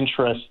an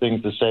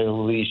interesting, to say the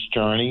least,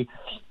 journey,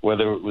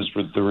 whether it was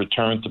with the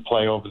return to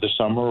play over the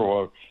summer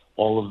or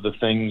all of the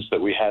things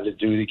that we had to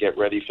do to get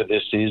ready for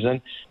this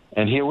season.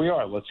 And here we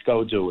are. Let's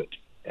go do it.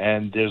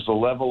 And there's a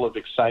level of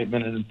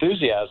excitement and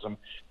enthusiasm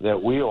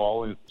that we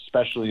all,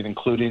 especially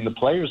including the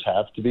players,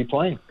 have to be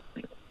playing.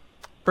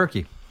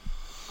 Berkey.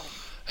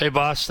 Hey,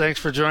 boss. Thanks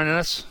for joining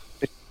us.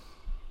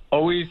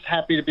 Always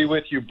happy to be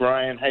with you,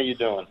 Brian. How you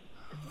doing?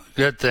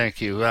 Good, thank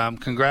you.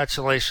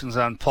 Congratulations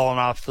on pulling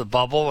off the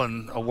bubble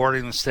and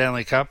awarding the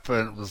Stanley Cup.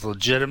 It was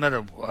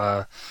legitimate.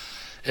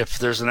 If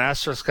there's an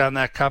asterisk on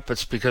that cup,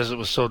 it's because it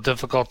was so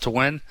difficult to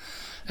win.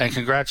 And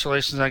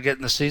congratulations on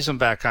getting the season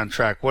back on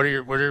track. What are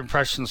your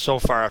impressions so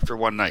far after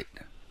one night?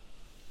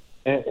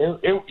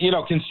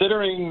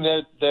 Considering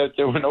that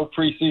there were no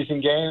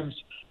preseason games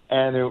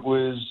and it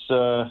was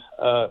a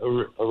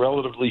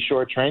relatively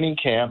short training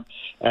camp,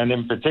 and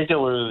in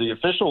particular the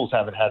officials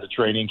haven't had a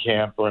training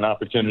camp or an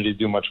opportunity to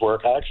do much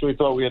work, I actually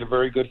thought we had a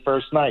very good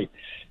first night.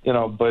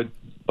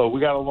 But we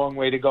got a long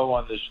way to go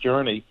on this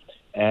journey,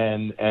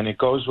 and it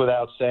goes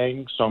without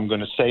saying, so I'm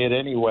going to say it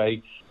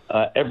anyway.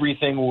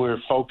 Everything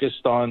we're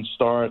focused on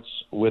starts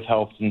with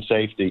health and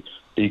safety,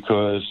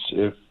 because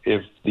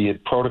if the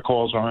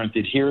protocols aren't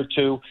adhered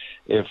to,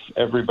 if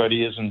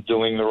everybody isn't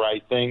doing the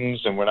right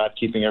things and we're not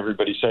keeping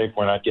everybody safe,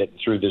 we're not getting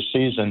through this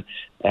season.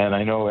 And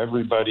I know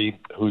everybody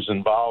who's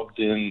involved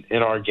in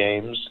our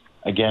games,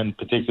 again,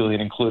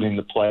 particularly including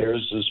the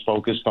players, is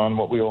focused on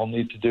what we all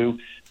need to do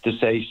to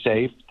stay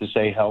safe, to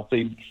stay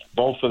healthy,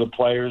 both for the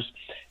players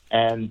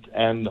and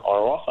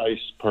our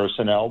off-ice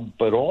personnel,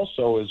 but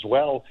also as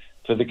well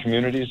for the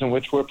communities in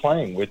which we're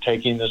playing. We're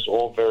taking this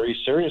all very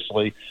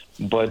seriously,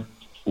 but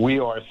we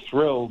are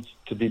thrilled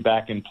to be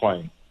back in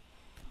playing.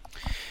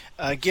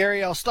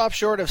 Gary, I'll stop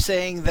short of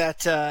saying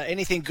that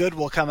anything good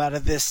will come out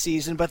of this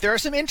season, but there are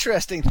some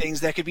interesting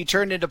things that could be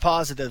turned into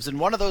positives, and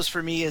one of those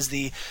for me is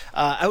the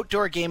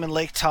outdoor game in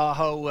Lake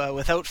Tahoe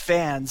without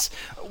fans.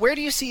 Where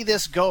do you see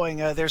this going?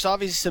 There's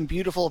obviously some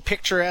beautiful,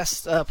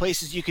 picturesque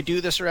places you could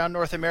do this around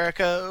North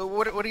America.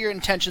 What are your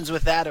intentions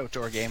with that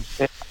outdoor game?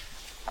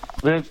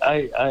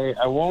 I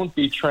won't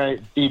be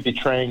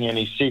betraying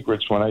any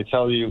secrets when I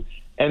tell you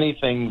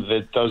anything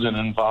that doesn't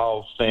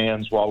involve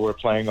fans while we're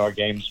playing our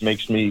games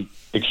makes me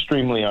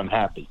extremely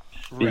unhappy,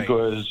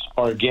 because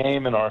our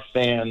game and our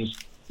fans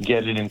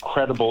get an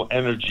incredible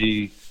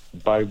energy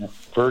by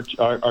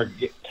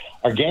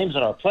our games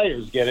and our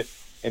players get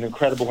an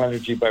incredible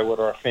energy by what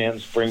our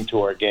fans bring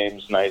to our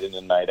games night in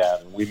and night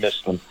out, and we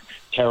miss them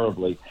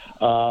terribly.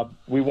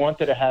 We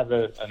wanted to have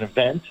an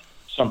event,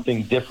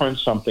 something different,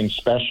 something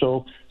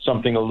special,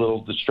 something a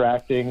little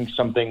distracting,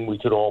 something we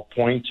could all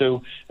point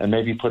to and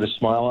maybe put a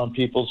smile on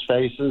people's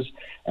faces.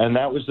 And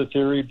that was the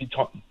theory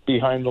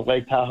behind the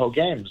Lake Tahoe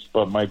games.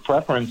 But my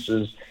preference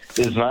is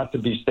not to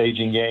be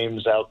staging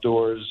games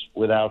outdoors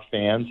without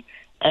fans.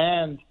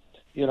 And,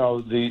 you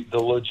know, the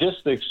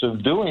logistics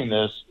of doing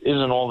this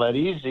isn't all that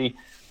easy.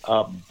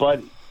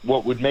 But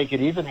what would make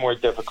it even more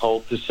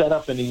difficult to set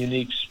up in a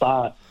unique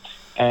spot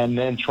and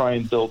then try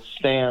and build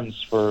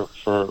stands for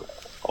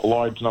a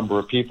large number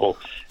of people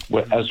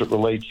as it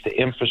relates to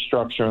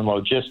infrastructure and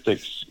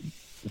logistics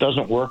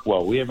doesn't work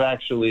well. We have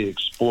actually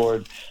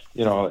explored,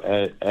 you know,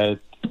 at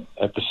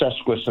the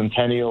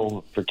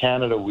sesquicentennial for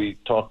Canada, we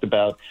talked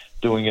about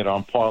doing it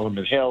on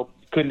Parliament Hill.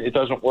 It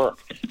doesn't work.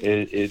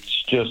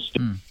 It's just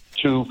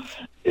too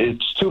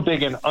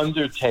big an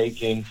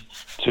undertaking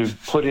to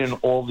put in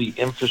all the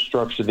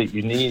infrastructure that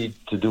you need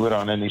to do it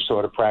on any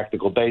sort of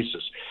practical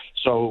basis.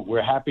 So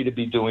we're happy to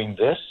be doing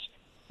this.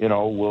 You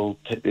know, we'll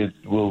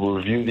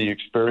review the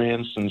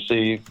experience and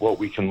see what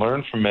we can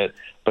learn from it.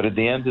 But at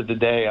the end of the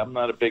day, I'm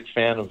not a big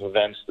fan of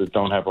events that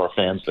don't have our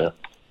fans there.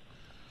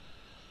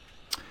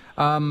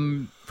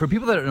 For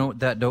people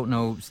that don't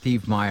know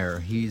Steve Meyer,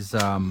 he's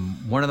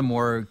one of the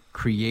more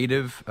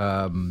creative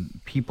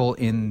people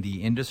in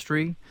the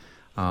industry,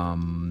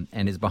 and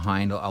is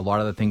behind a lot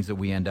of the things that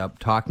we end up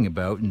talking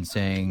about and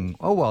saying,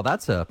 "Oh, well,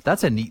 that's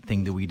a neat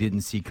thing that we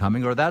didn't see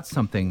coming," or "That's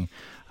something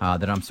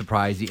that I'm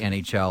surprised the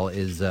NHL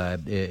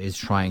is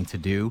trying to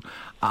do."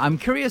 I'm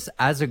curious,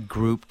 as a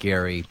group,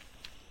 Gary,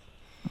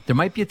 there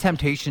might be a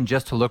temptation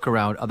just to look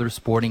around other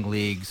sporting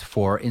leagues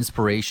for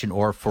inspiration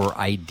or for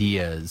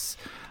ideas.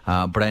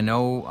 But I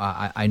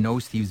know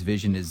Steve's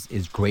vision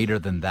is greater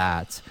than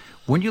that.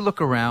 When you look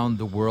around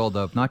the world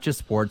of not just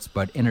sports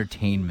but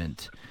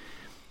entertainment,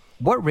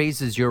 what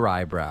raises your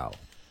eyebrow?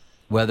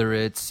 Whether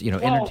it's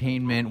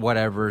entertainment,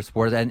 whatever,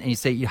 sports, and you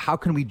say, how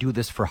can we do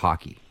this for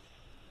hockey?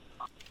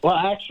 Well,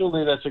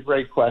 actually, that's a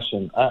great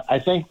question. I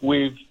think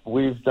we've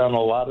done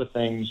a lot of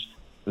things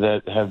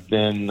that have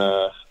been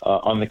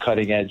on the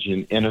cutting edge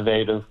and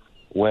innovative.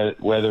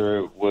 Whether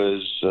it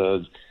was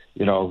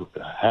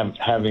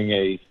having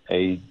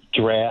a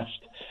draft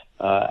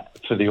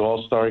for the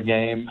All-Star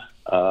game,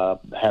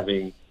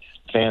 having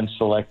fans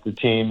select the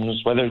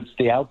teams, whether it's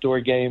the outdoor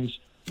games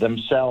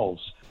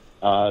themselves,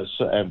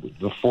 and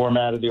the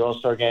format of the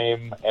All-Star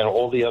game, and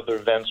all the other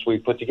events we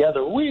put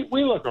together. We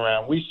look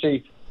around, we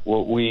see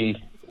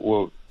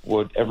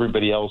what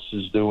everybody else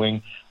is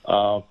doing.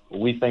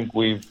 We think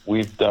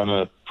we've done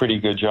a pretty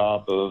good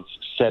job of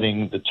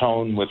setting the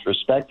tone with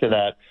respect to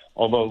that.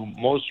 Although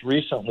most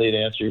recently, to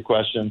answer your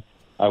question,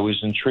 I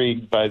was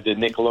intrigued by the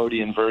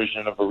Nickelodeon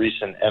version of a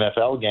recent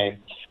NFL game.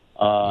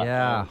 And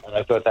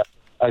I thought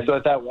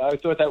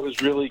that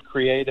was really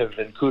creative,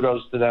 and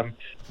kudos to them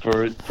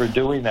for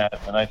doing that.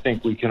 And I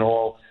think we can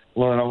all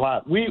learn a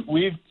lot.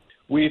 We've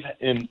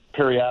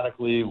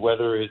periodically,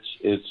 whether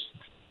it's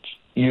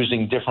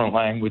using different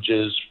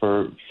languages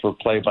for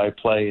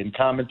play-by-play and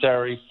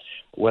commentary,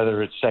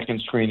 whether it's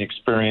second screen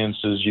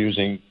experiences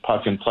using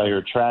puck and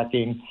player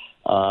tracking.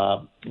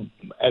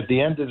 At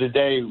the end of the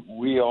day,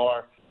 we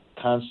are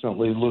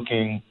constantly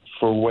looking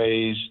for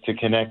ways to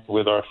connect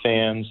with our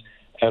fans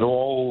at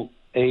all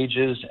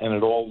ages and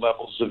at all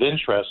levels of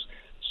interest.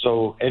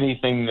 So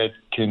anything that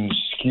can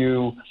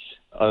skew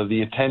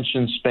the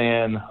attention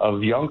span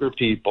of younger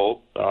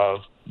people,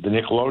 the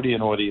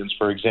Nickelodeon audience,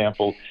 for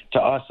example, to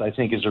us, I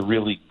think is a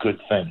really good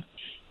thing.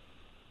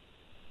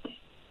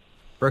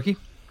 Berkey?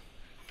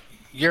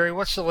 Gary,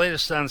 what's the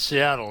latest on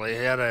Seattle? They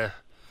had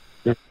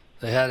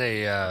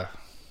a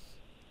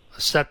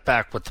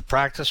setback with the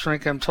practice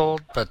rink, I'm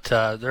told, but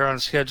they're on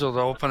schedule to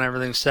open.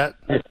 Everything's set.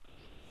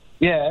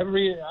 Yeah,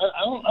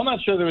 I'm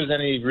not sure there was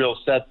any real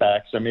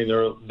setbacks. I mean,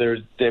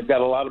 they've got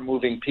a lot of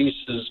moving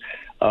pieces,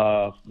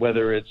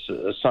 whether it's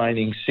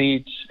assigning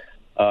seats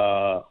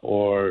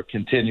or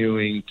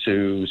continuing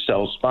to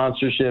sell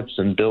sponsorships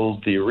and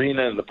build the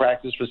arena and the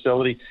practice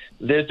facility.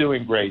 They're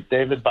doing great.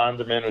 David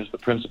Bonderman, who's the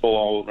principal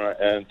owner,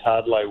 and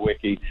Todd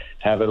Lywicki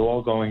have it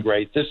all going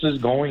great. This is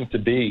going to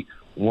be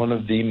one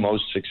of the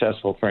most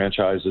successful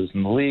franchises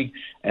in the league,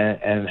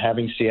 and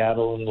having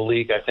Seattle in the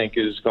league, I think,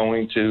 is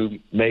going to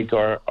make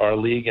our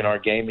league and our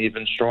game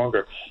even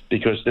stronger,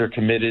 because they're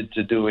committed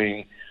to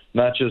doing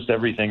not just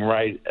everything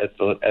right at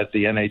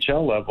the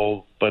NHL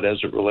level, but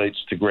as it relates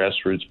to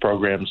grassroots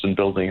programs and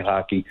building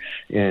hockey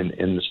in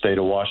the state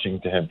of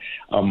Washington.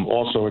 I'm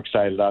also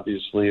excited,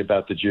 obviously,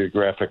 about the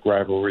geographic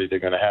rivalry they're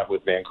going to have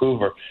with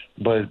Vancouver,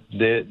 but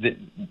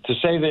to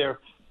say they're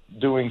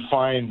doing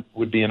fine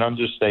would be an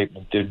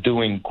understatement. They're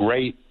doing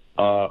great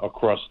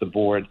across the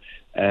board,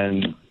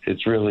 and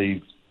it's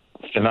really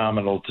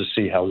phenomenal to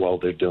see how well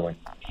they're doing.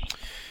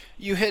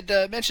 You had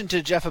mentioned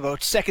to Jeff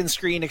about second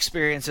screen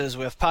experiences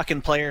with puck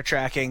and player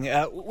tracking.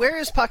 Where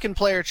is puck and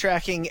player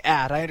tracking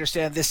at? I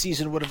understand this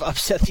season would have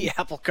upset the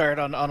apple cart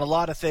on a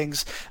lot of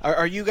things.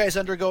 Are you guys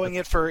undergoing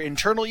it for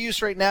internal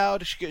use right now?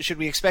 Should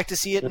we expect to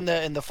see it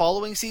in the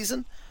following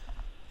season?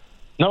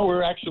 No,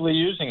 we're actually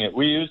using it.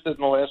 We used it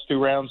in the last 2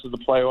 rounds of the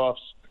playoffs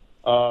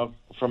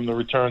from the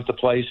return to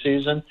play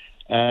season,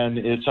 and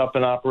it's up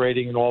and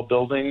operating in all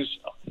buildings.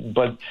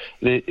 But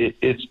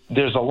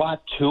there's a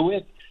lot to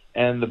it,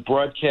 and the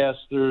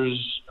broadcasters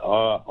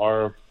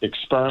are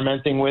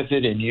experimenting with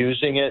it and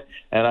using it,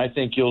 and I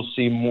think you'll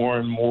see more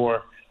and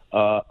more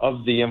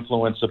of the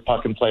influence of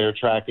puck and player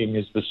tracking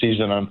as the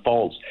season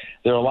unfolds.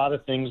 There are a lot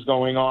of things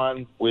going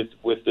on with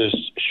this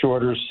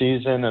shorter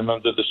season and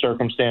under the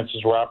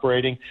circumstances we're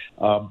operating,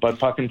 but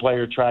puck and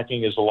player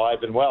tracking is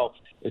alive and well.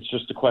 It's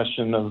just a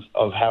question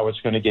of how it's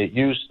going to get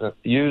used,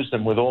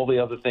 and with all the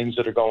other things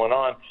that are going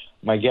on,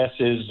 my guess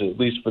is, at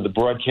least for the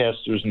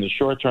broadcasters in the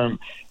short term,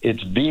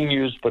 it's being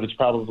used, but it's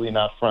probably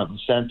not front and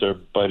center,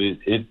 but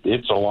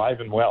it's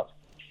alive and well.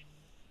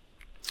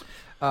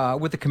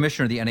 With the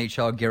commissioner of the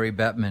NHL, Gary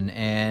Bettman,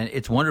 and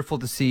it's wonderful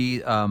to see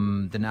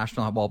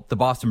the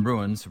Boston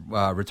Bruins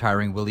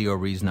retiring Willie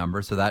O'Ree's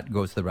number, so that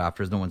goes to the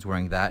rafters. No one's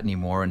wearing that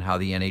anymore, and how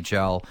the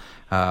NHL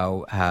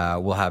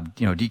will have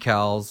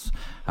decals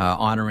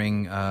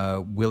honoring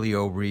Willie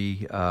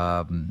O'Ree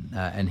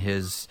and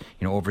his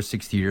over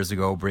 60 years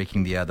ago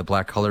breaking the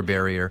black color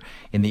barrier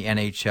in the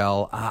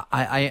NHL.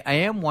 I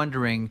am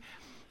wondering.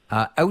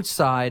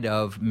 Outside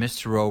of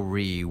Mr.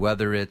 O'Ree,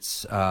 whether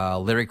it's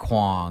Larry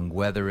Kwong,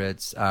 whether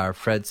it's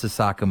Fred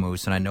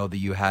Sasakamoose, and I know that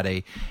you had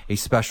a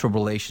special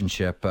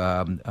relationship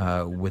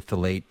with the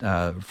late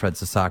Fred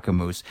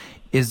Sasakamoose,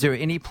 is there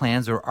any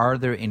plans, or are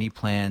there any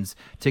plans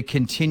to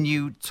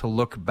continue to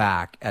look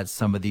back at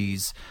some of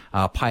these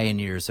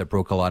pioneers that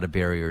broke a lot of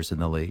barriers in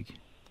the league?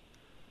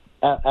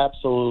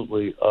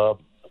 Absolutely.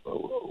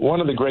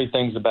 One of the great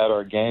things about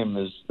our game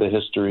is the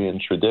history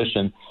and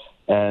tradition.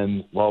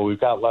 And while we've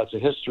got lots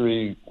of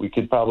history, we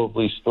could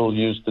probably still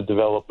use to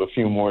develop a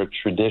few more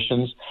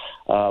traditions.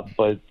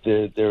 But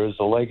there is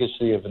a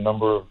legacy of a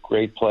number of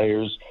great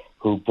players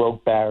who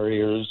broke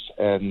barriers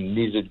and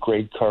needed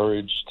great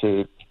courage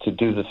to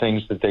do the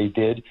things that they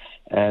did.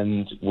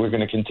 And we're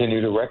going to continue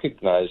to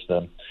recognize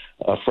them.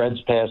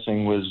 Fred's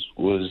passing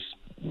was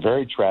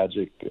very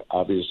tragic,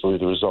 obviously,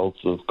 the results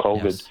of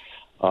COVID.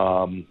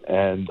 Yes.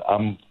 And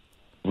I'm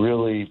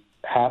really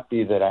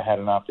happy that I had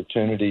an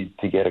opportunity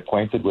to get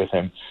acquainted with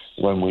him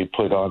when we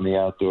put on the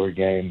outdoor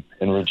game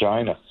in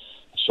Regina.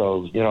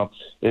 So,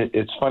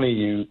 it's funny,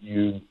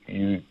 you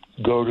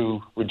go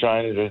to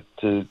Regina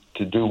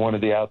to do one of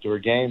the outdoor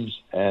games,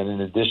 and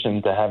in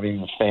addition to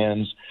having the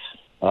fans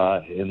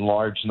in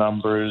large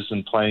numbers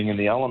and playing in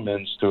the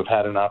elements, to have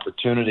had an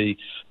opportunity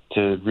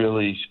to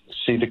really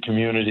see the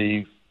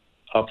community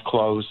up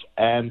close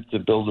and to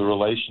build a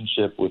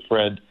relationship with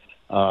Fred,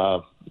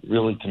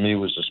 really to me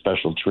was a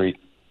special treat.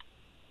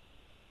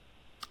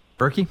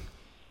 Berkey?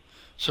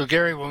 So,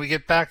 Gary, when we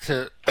get back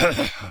to,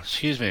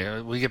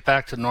 we get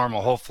back to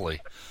normal,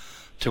 hopefully,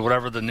 to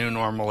whatever the new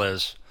normal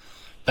is,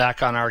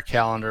 back on our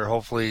calendar,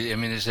 hopefully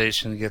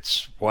immunization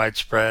gets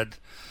widespread,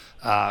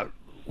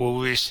 will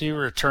we see a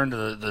return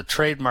to the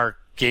trademark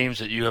games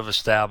that you have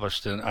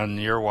established on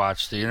your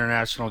watch, the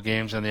international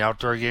games and the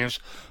outdoor games?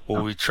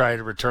 Will we try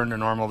to return to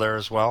normal there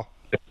as well?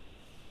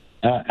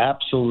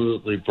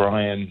 Absolutely,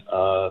 Brian.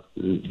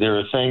 There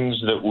are things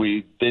that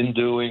we've been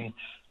doing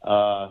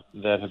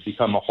that have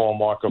become a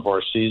hallmark of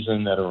our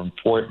season that are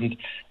important,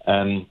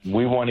 and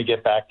we want to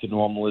get back to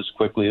normal as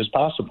quickly as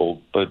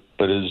possible. But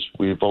as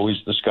we've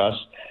always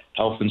discussed,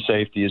 health and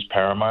safety is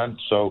paramount.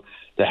 So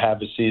to have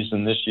a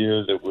season this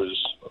year that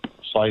was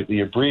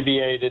slightly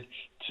abbreviated,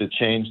 to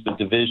change the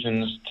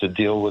divisions, to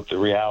deal with the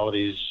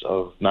realities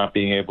of not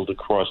being able to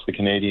cross the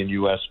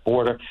Canadian-U.S.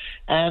 border,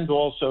 and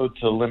also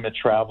to limit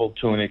travel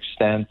to an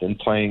extent and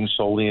playing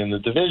solely in the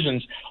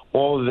divisions,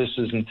 all of this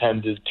is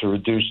intended to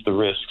reduce the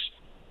risks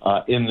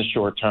in the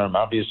short term.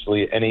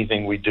 Obviously,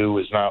 anything we do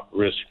is not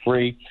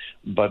risk-free,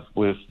 but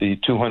with the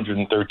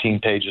 213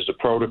 pages of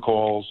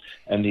protocols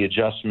and the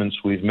adjustments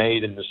we've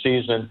made in the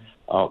season,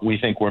 we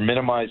think we're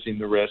minimizing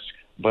the risk.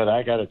 But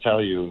I got to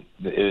tell you,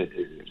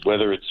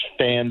 whether it's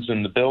fans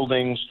in the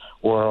buildings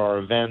or our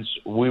events,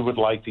 we would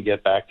like to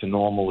get back to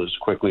normal as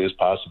quickly as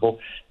possible.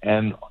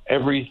 And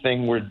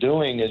everything we're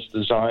doing is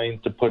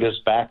designed to put us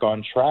back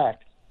on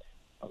track,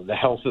 the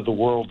health of the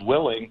world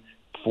willing,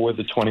 for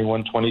the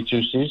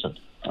 21-22 season.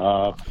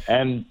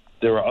 And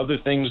there are other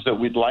things that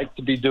we'd like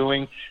to be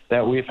doing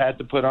that we've had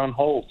to put on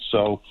hold.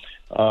 So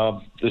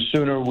the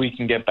sooner we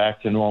can get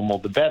back to normal,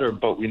 the better.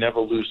 But we never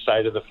lose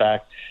sight of the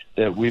fact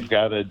that we've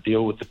got to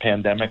deal with the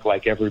pandemic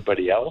like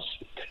everybody else.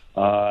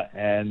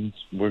 And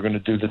we're going to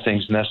do the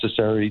things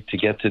necessary to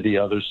get to the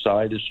other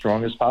side as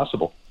strong as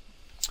possible.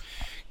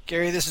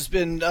 Gary, this has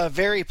been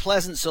very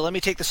pleasant, so let me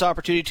take this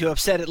opportunity to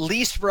upset at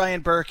least Brian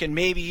Burke and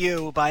maybe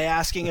you by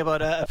asking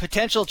about a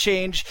potential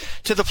change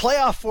to the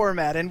playoff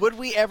format. And would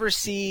we ever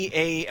see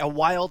a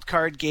wild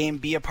card game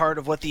be a part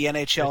of what the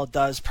NHL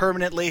does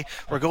permanently?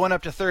 We're going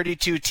up to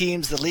 32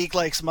 teams. The league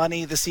likes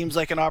money. This seems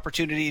like an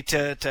opportunity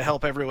to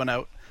help everyone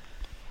out.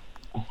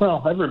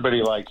 Well,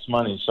 everybody likes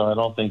money, so I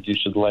don't think you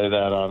should lay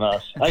that on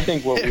us. I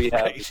think what we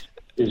have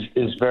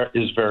is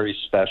very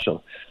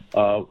special.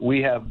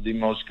 We have the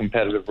most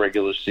competitive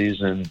regular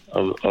season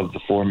of the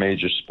four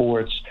major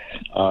sports.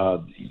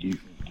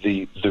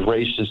 The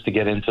races to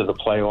get into the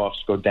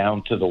playoffs go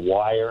down to the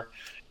wire.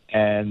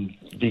 And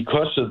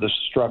because of the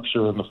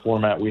structure and the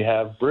format we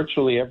have,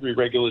 virtually every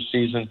regular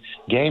season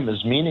game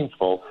is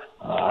meaningful.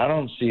 I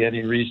don't see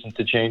any reason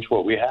to change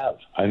what we have.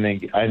 I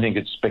think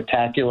it's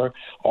spectacular.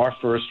 Our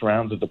first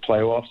round of the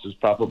playoffs is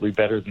probably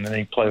better than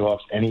any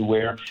playoffs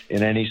anywhere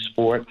in any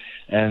sport.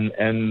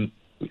 And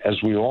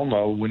as we all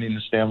know, winning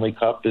the Stanley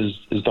Cup is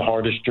the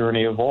hardest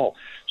journey of all.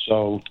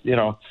 So,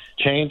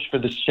 change for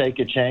the sake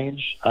of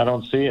change, I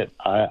don't see it.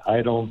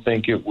 I don't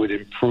think it would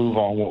improve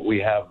on what we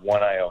have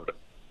one iota.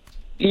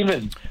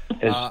 Even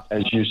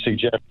as you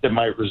suggest, it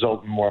might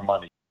result in more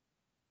money.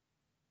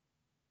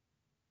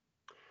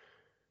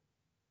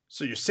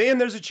 So you're saying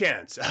there's a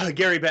chance.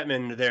 Gary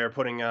Bettman there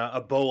putting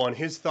a bow on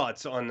his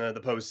thoughts on the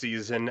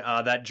postseason.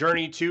 That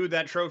journey to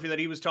that trophy that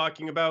he was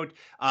talking about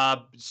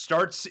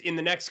starts in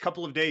the next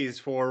couple of days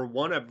for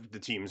one of the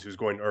teams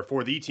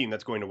for the team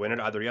that's going to win it,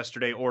 either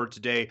yesterday or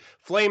today.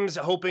 Flames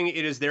hoping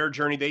it is their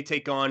journey. They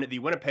take on the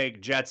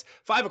Winnipeg Jets.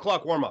 5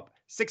 o'clock warm-up.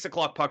 6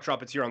 o'clock puck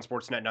drop. It's here on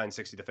Sportsnet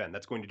 960 The Fan.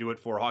 That's going to do it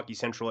for Hockey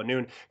Central at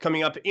noon.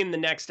 Coming up in the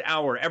next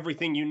hour,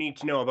 everything you need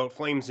to know about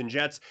Flames and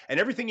Jets, and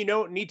everything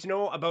you need to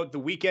know about the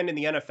weekend in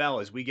the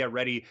NFL as we get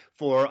ready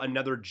for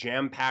another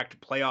jam-packed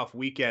playoff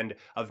weekend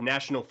of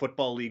National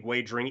Football League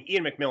wagering.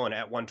 Ian McMillan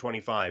at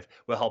 125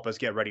 will help us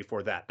get ready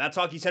for that. That's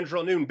Hockey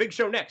Central at noon. Big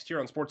show next here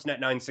on Sportsnet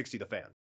 960 The Fan.